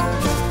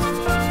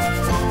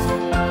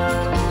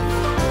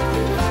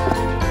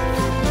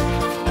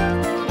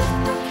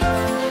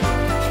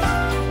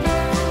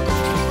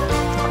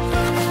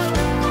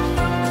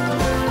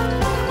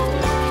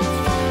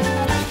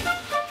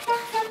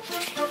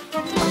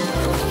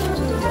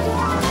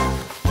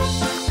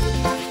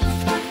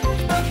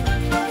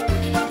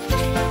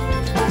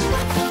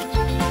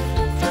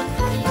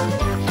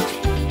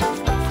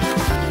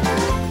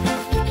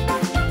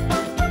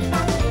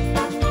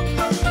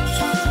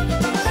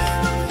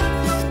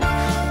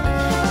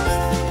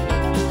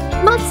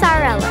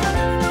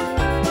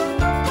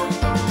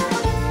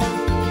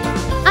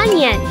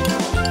 onion,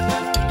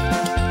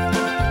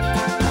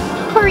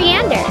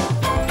 coriander,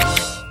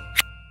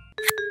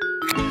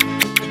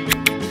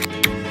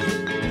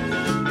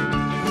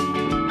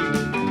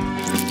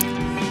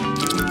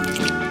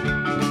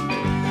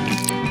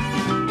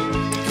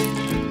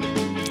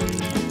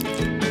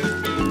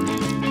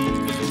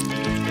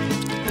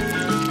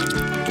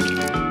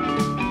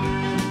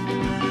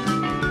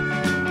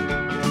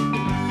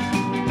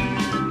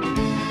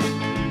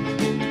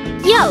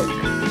 yolk,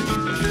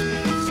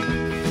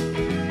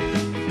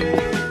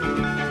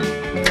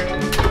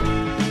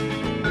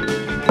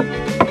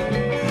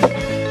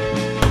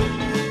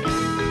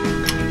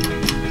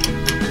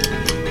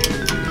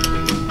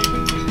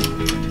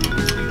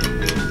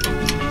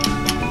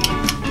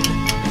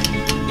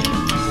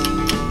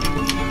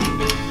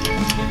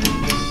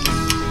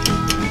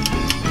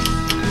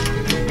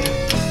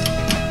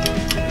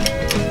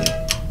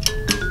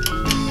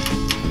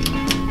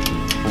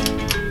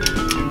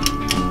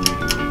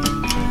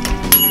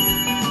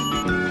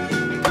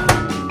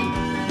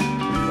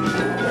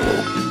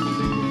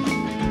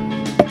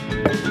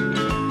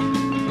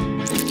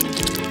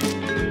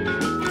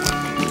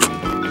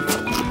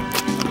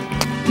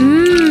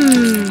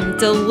 Mmm,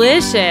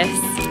 delicious.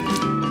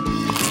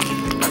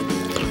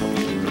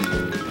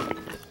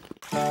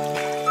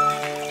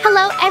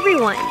 Hello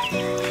everyone,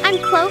 I'm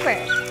Clover.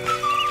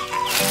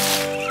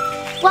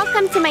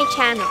 Welcome to my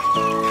channel.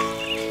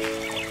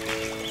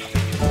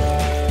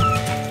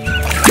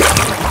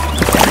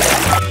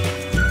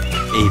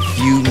 A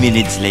few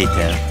minutes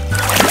later.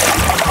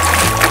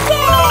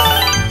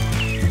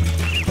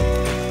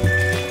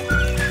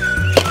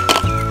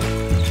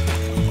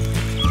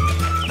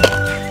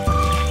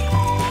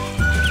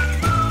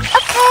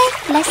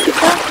 Let's go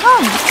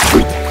home.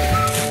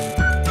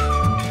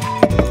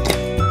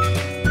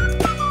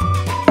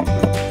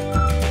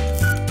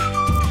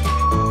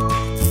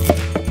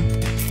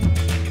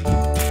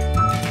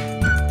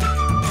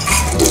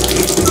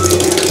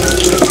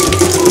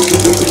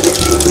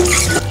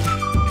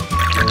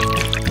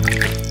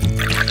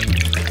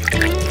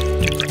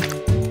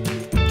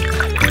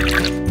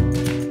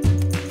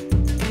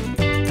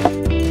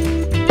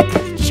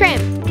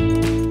 Shrimp,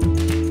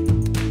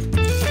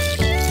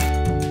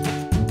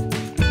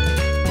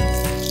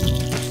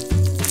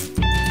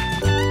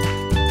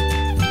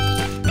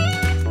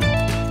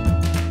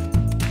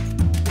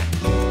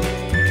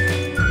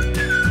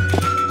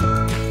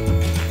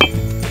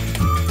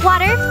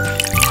 water,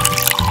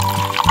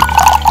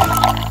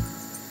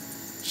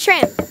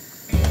 shrimp,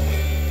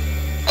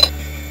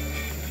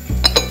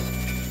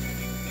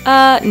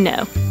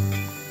 No.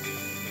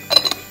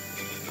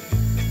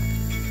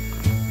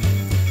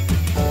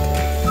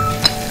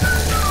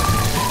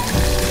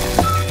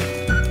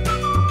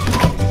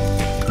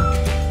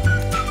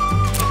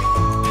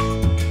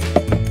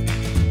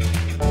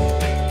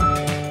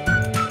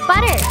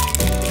 butter,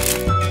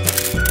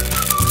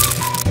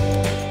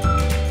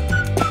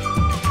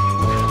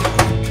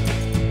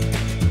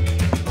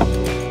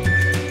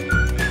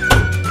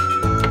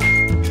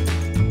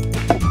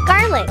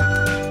 garlic,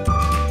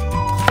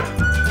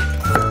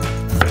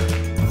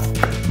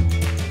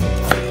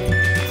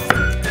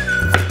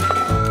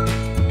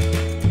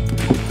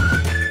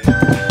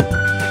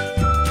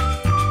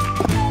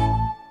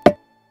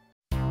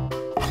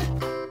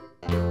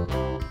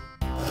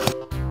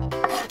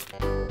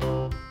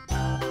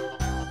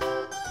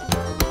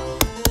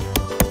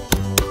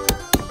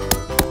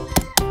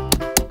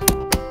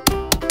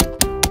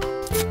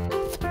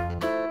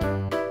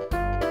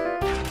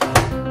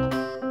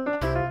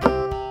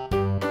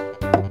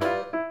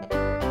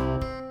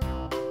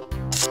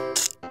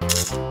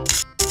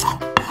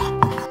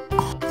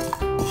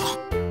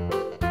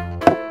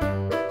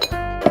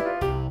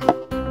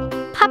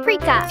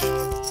 paprika,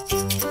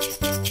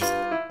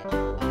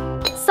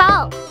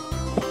 salt,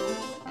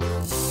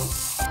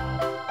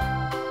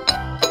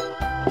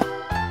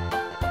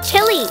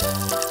 chili,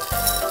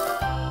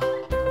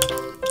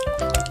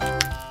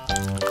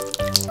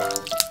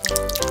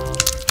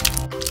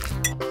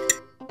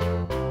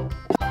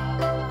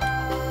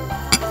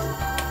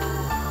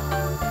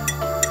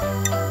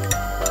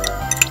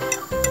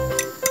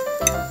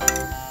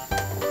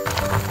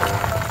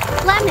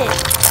 lemon,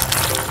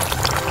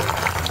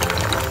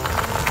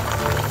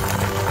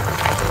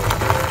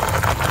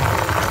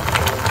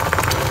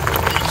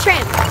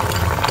 shrimp,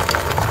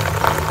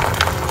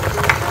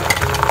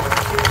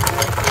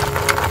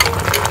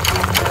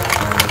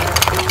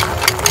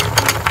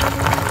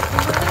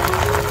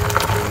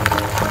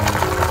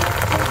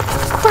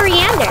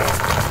 coriander,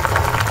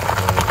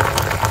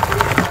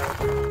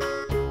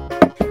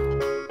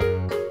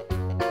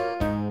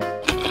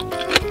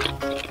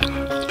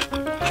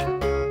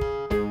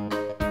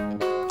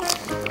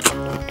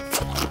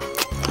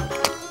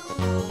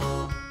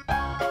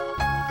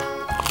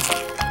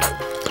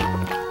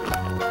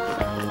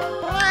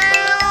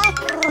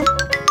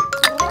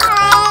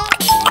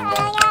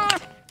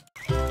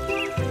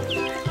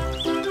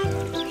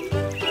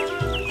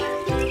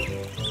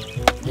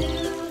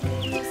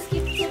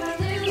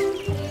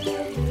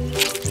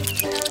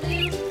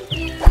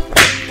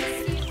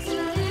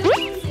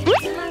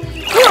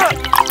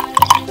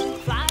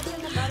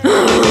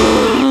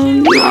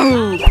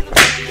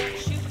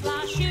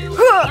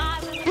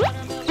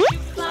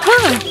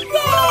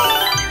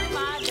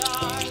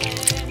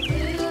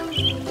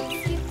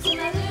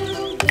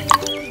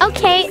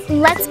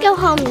 Let's go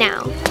home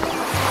now.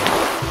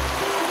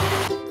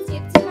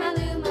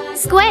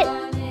 Squid.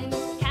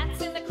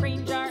 Cats in the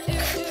cream jar, ooh,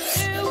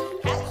 ooh, ooh.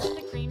 Cats in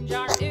the cream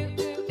jar, ooh,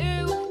 ooh,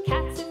 ooh.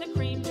 Cats in the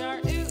cream jar,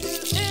 ooh, ooh,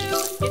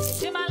 ooh. Skip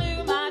to my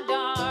loo, my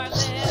darling.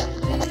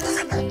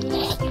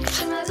 Skip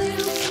to my loo,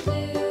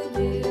 loo,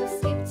 loo.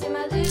 Skip to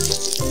my loo,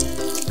 loo,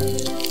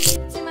 loo.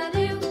 Skip to my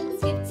loo,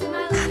 skip to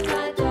my loo,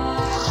 my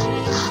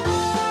darling.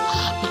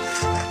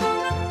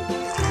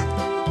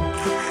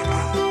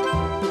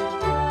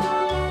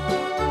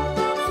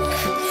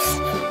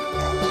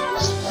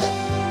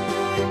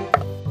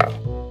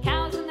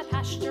 Cows in the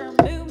pasture,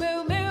 moo,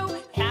 moo, moo.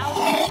 Cows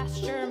in the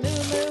pasture,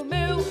 moo, moo,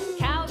 moo.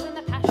 Cows in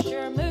the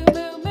pasture, moo,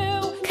 moo,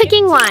 moo.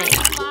 Cooking wine.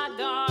 My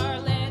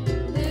darling.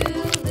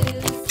 Loo,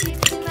 loo. Skip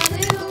to my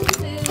loo,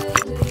 loo,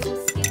 loo.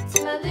 Skip to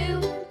my loo,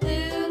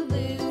 loo,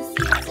 loo.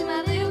 Skip to my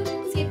loo,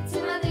 skip to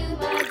my loo,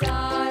 my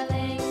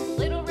darling.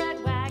 Little red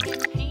wagon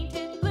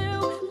painted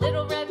blue.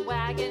 Little red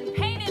wagon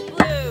painted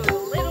blue.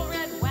 Little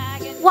red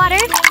wagon.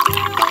 Water.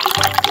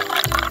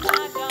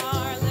 My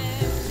darling.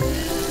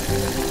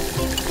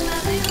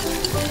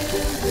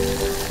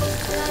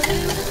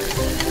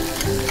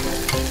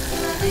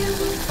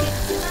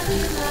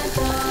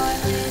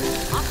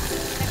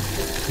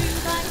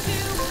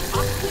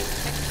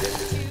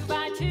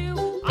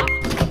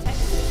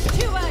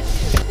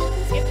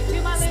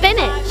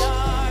 Spinach.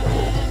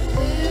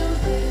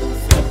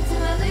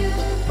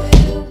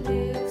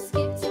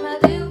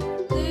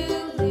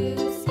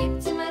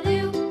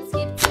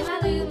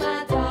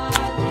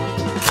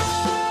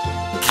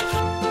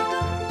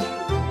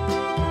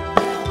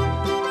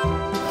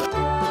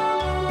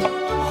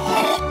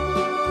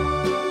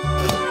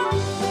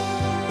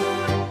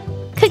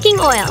 Cooking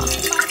oil.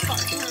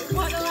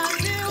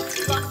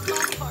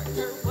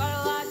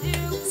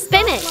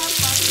 Spinach.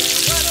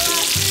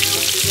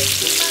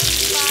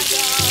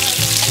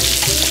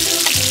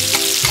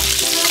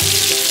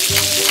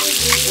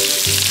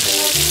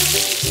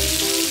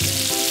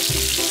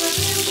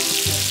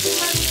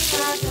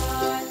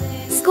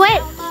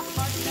 Squid.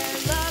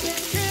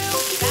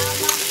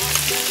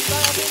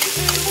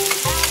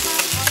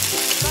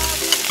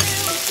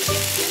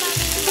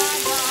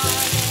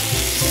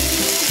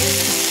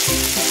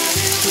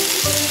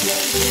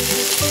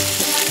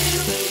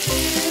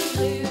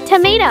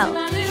 Tomato.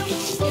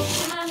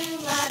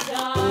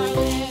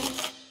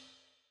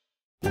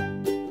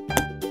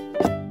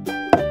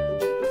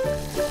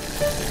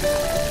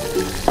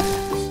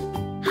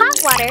 Hot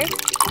water.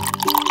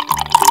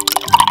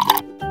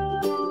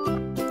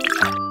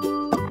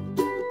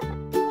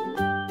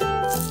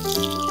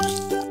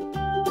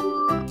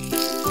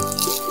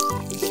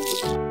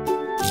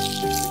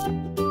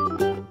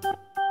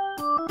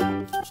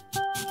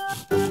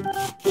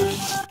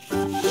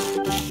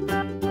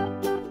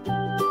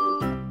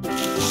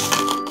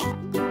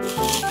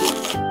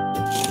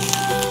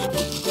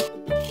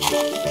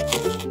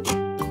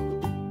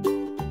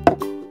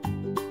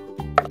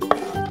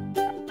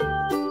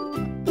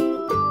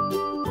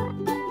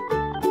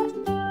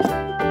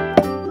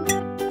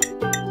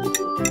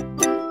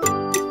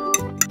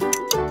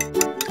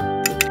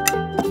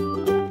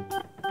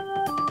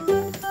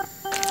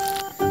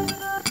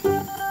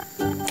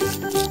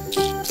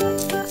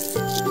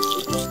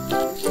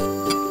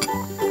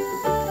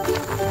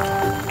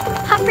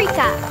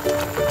 Paprika.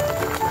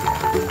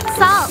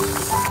 Salt.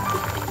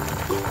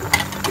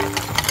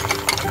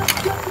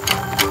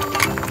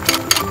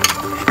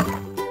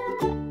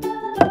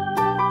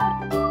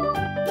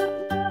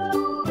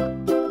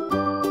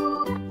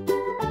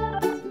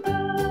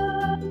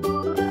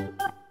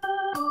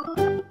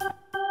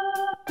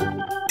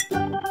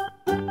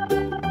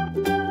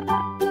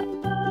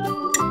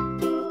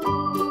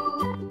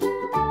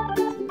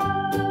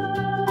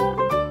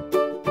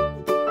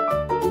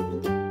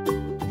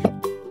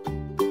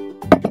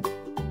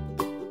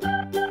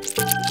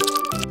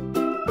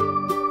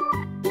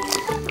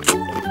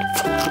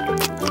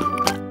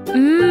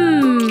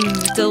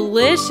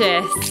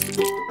 Delicious.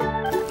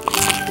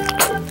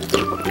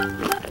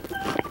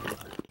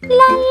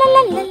 La la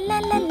la la la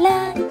la la.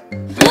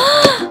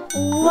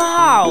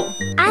 Wow.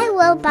 I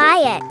will buy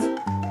it.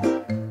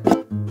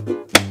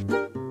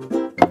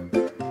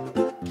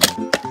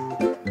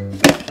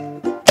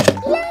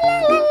 La la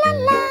la la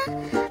la.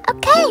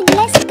 Okay,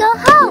 let's go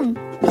home.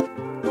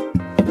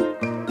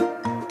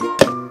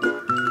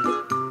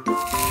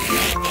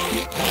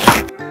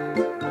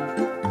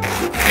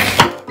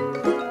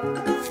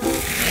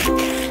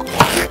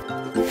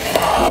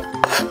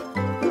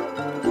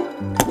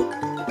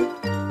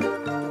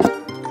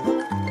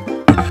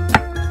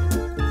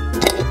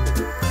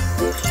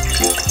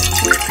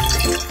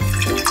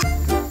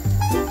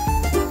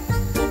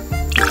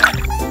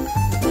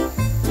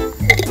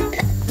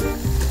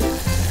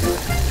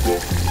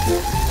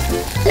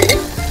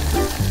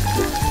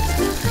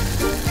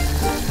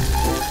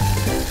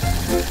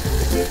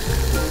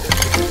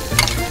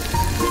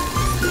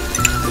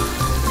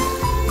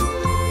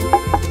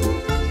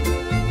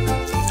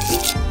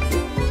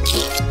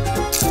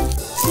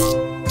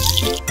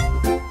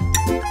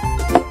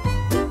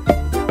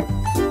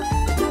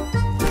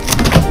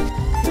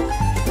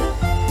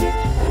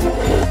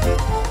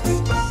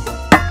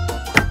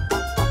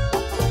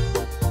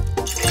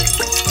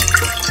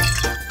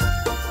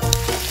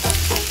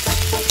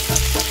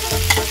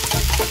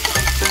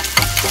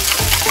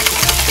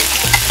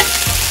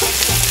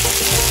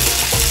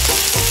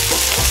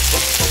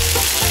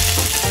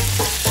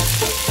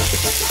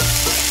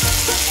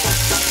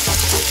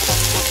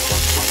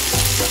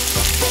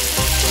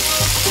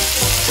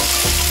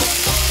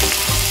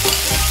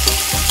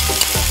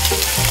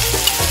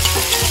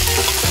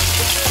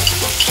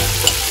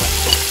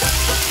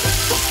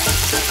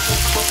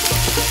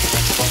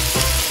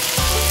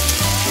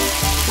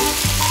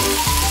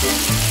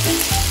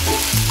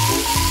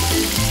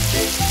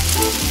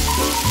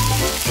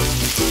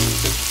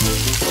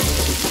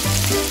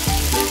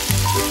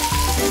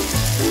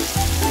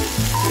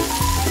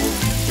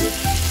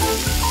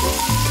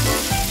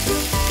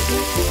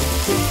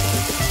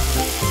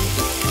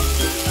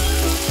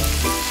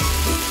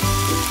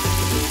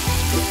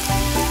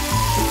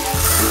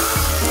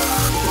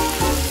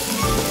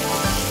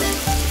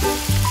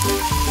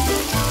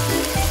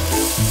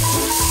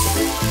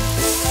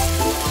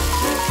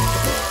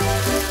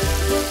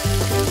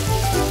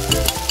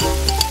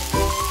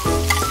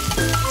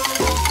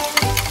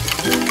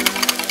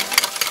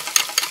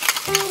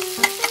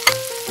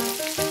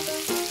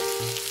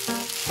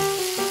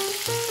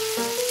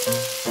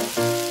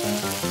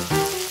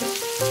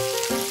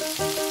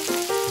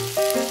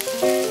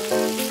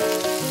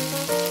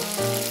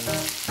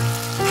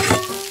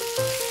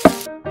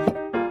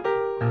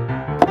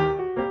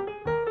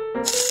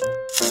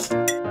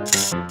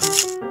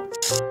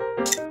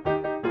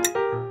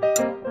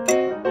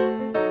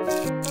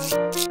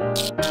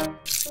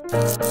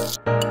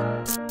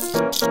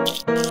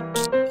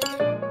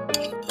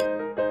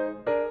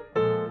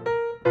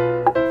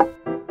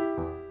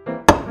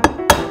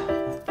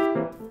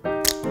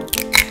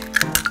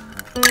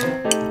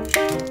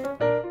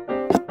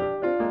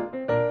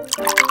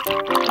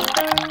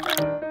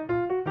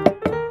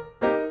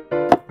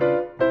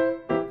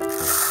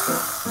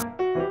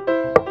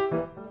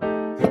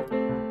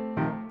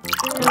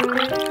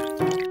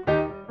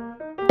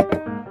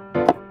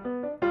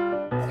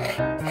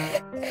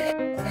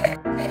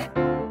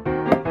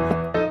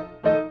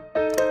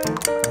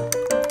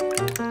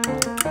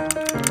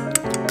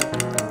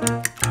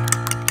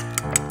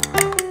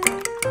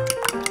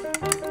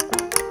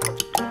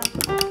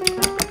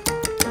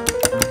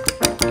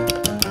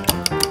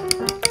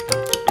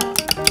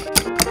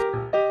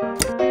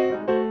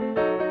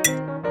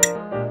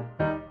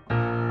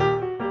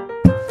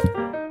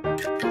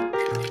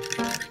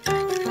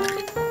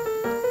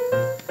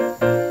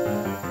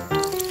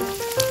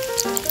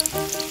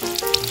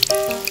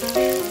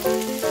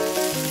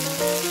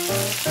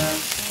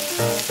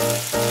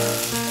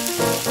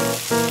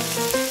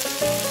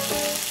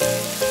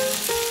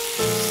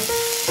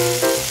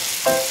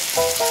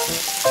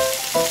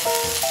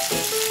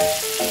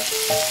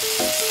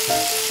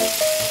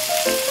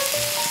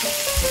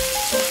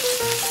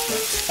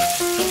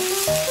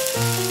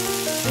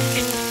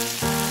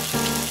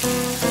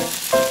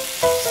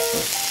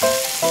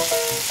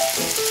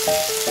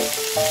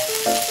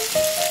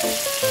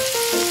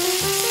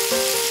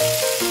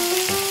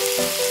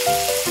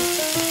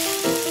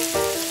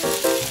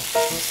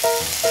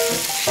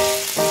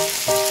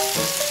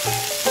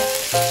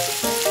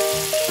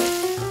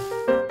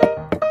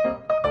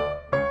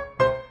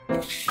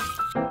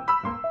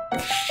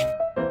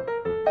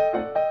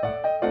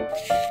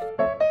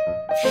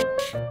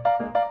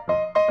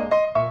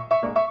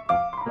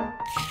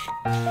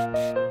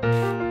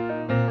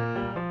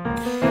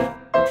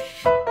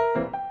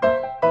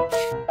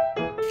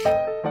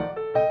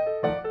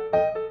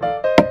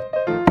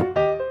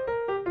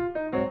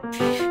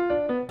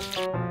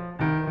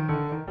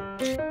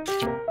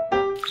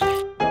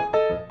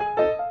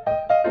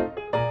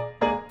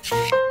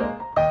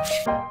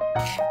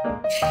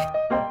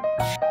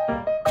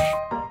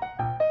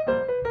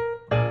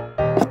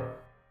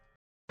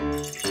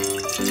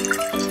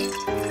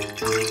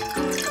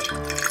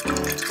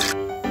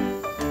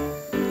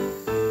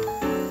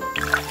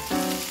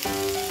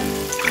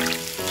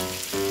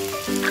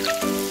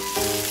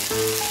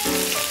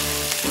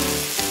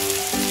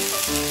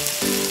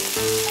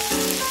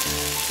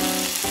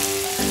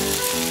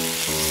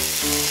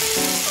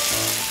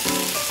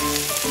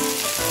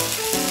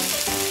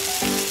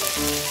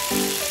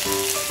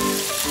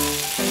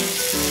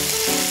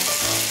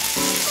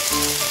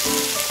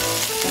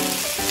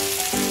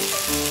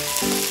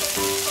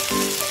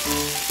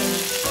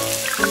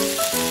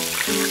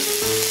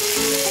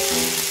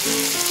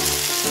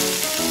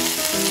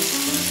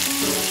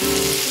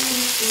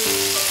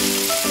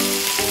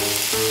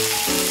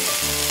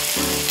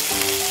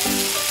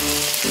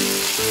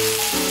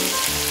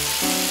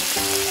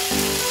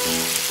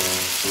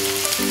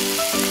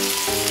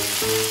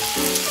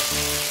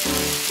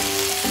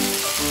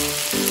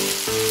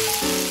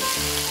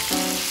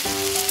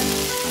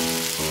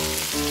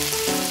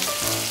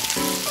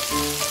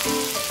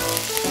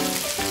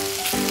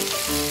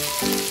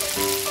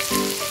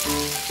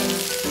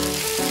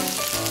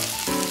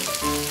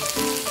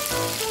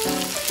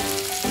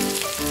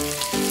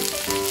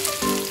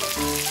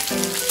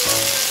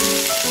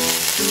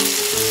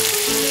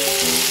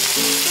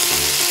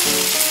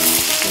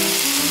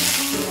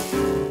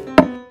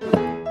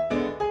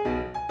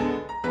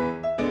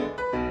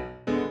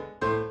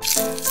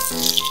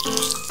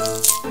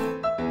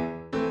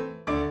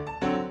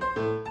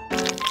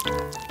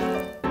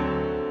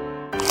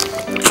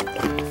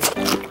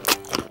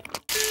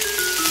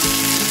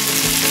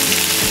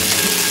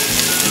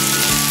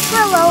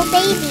 Hello,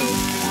 baby.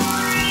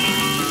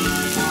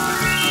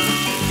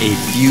 A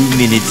few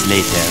minutes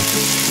later.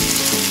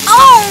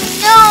 Oh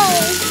no!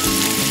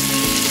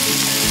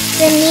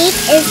 The meat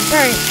is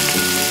burnt.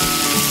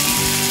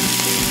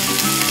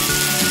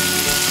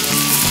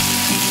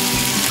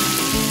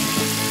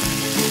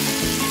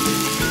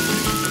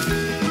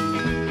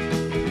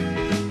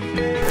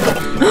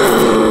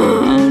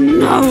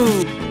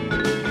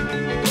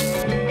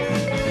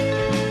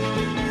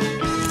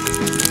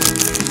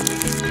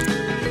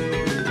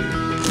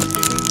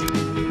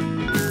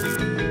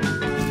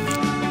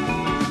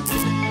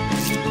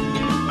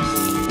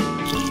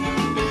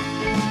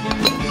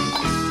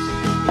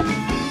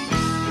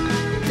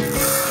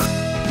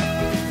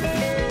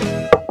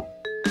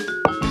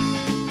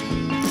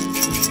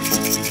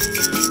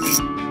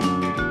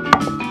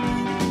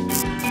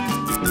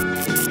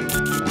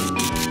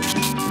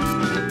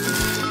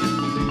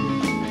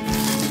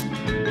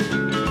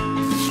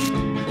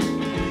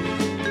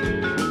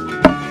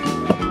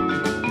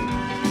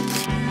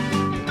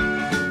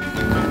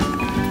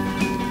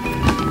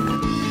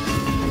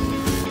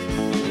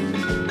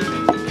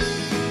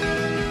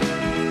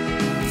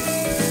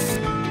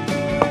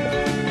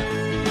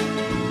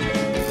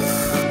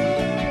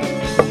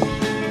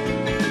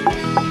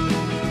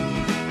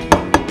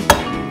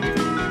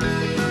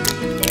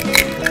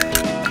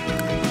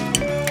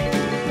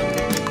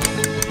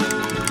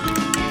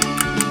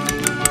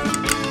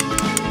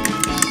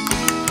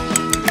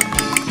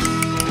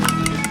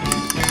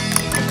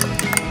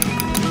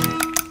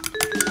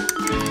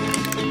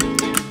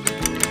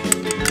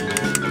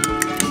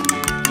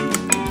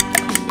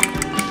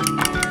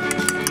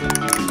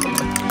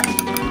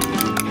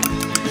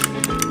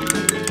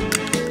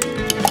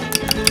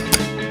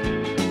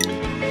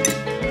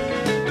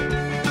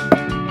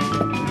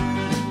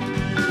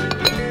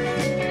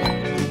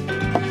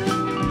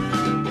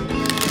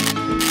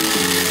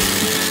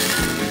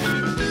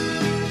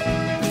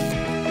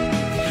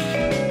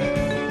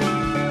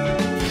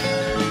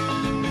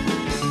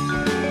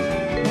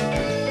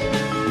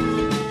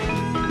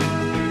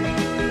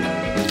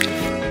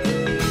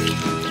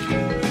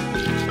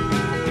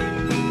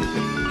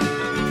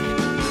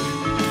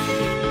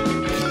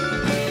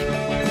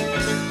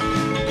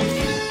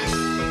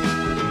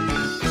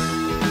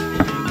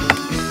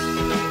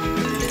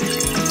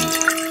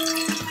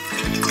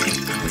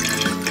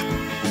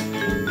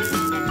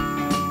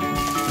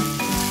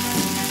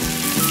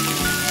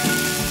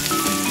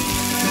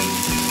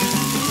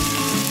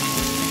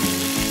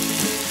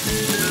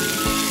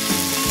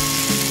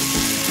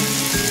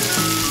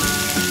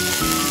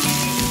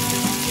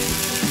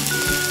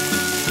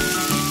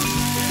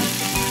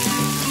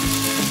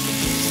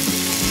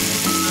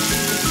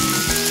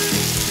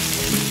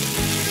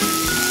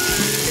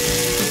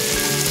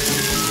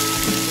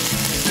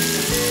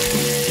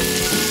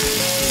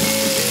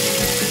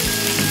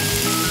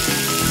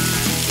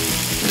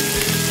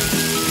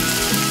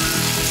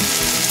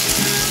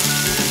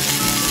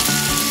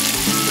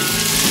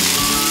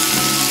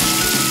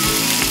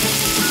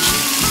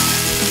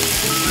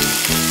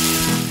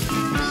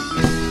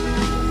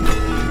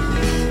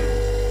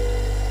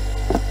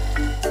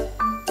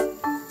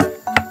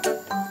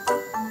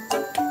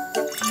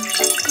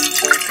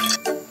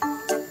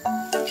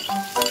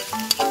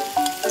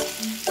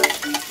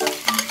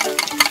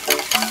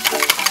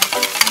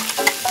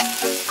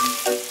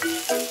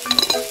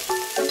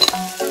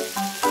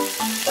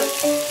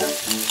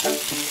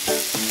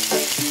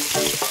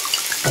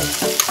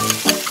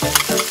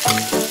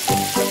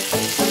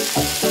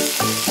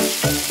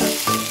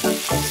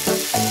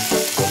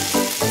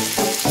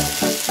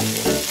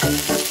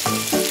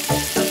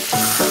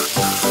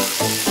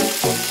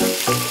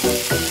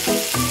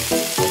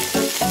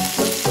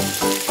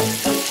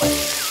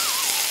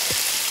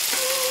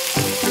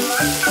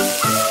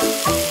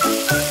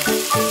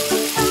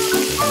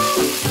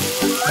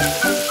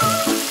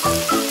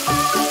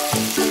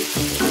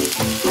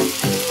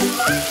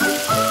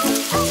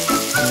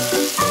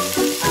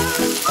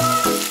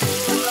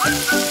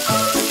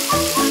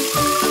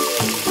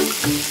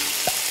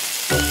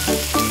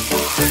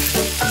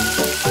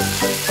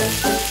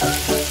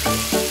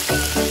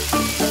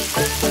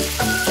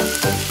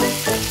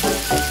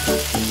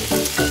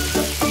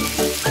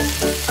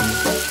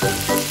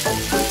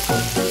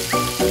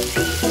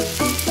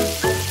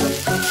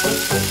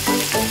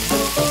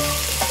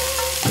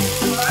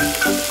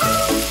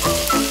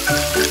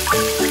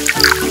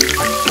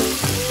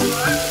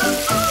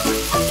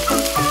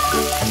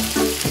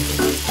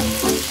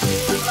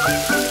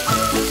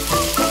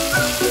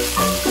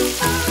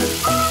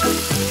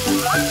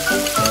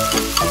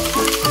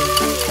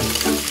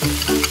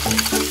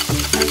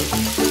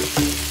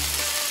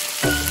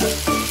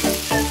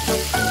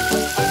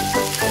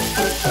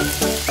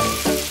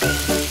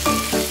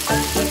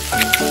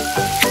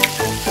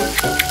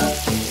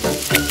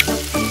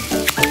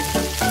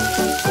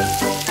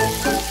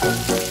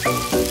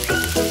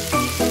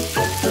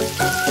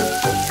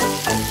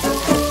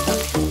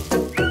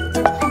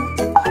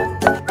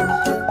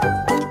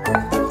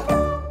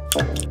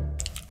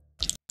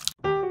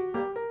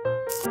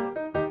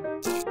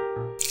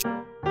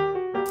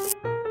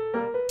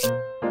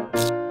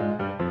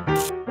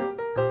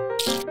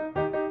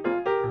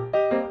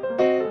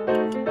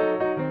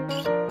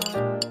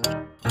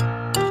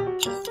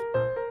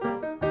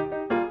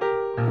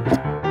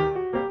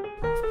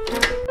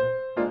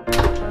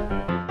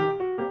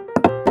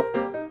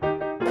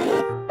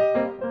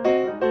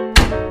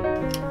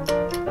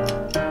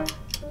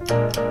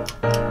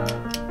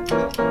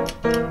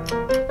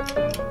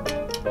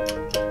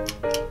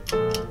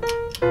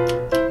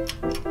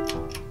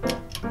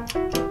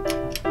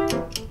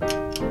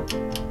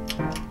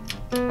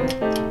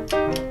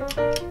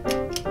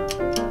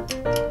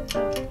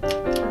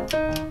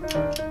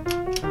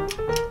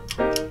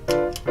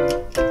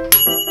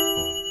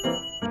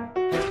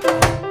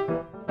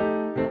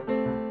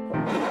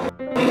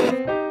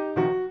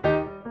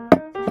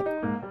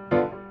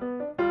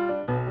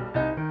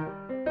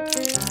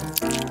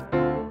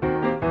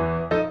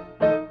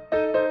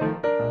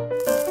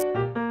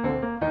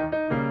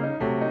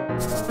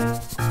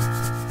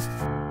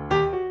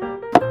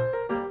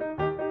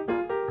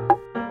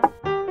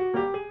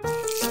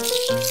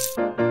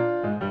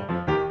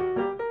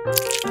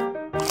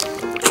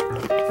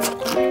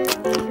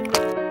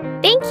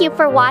 Thank you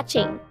for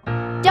watching.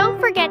 Don't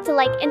forget to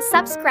like and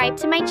subscribe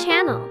to my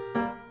channel.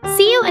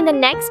 See you in the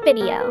next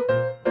video.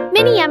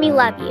 Mini Yummy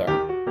love you.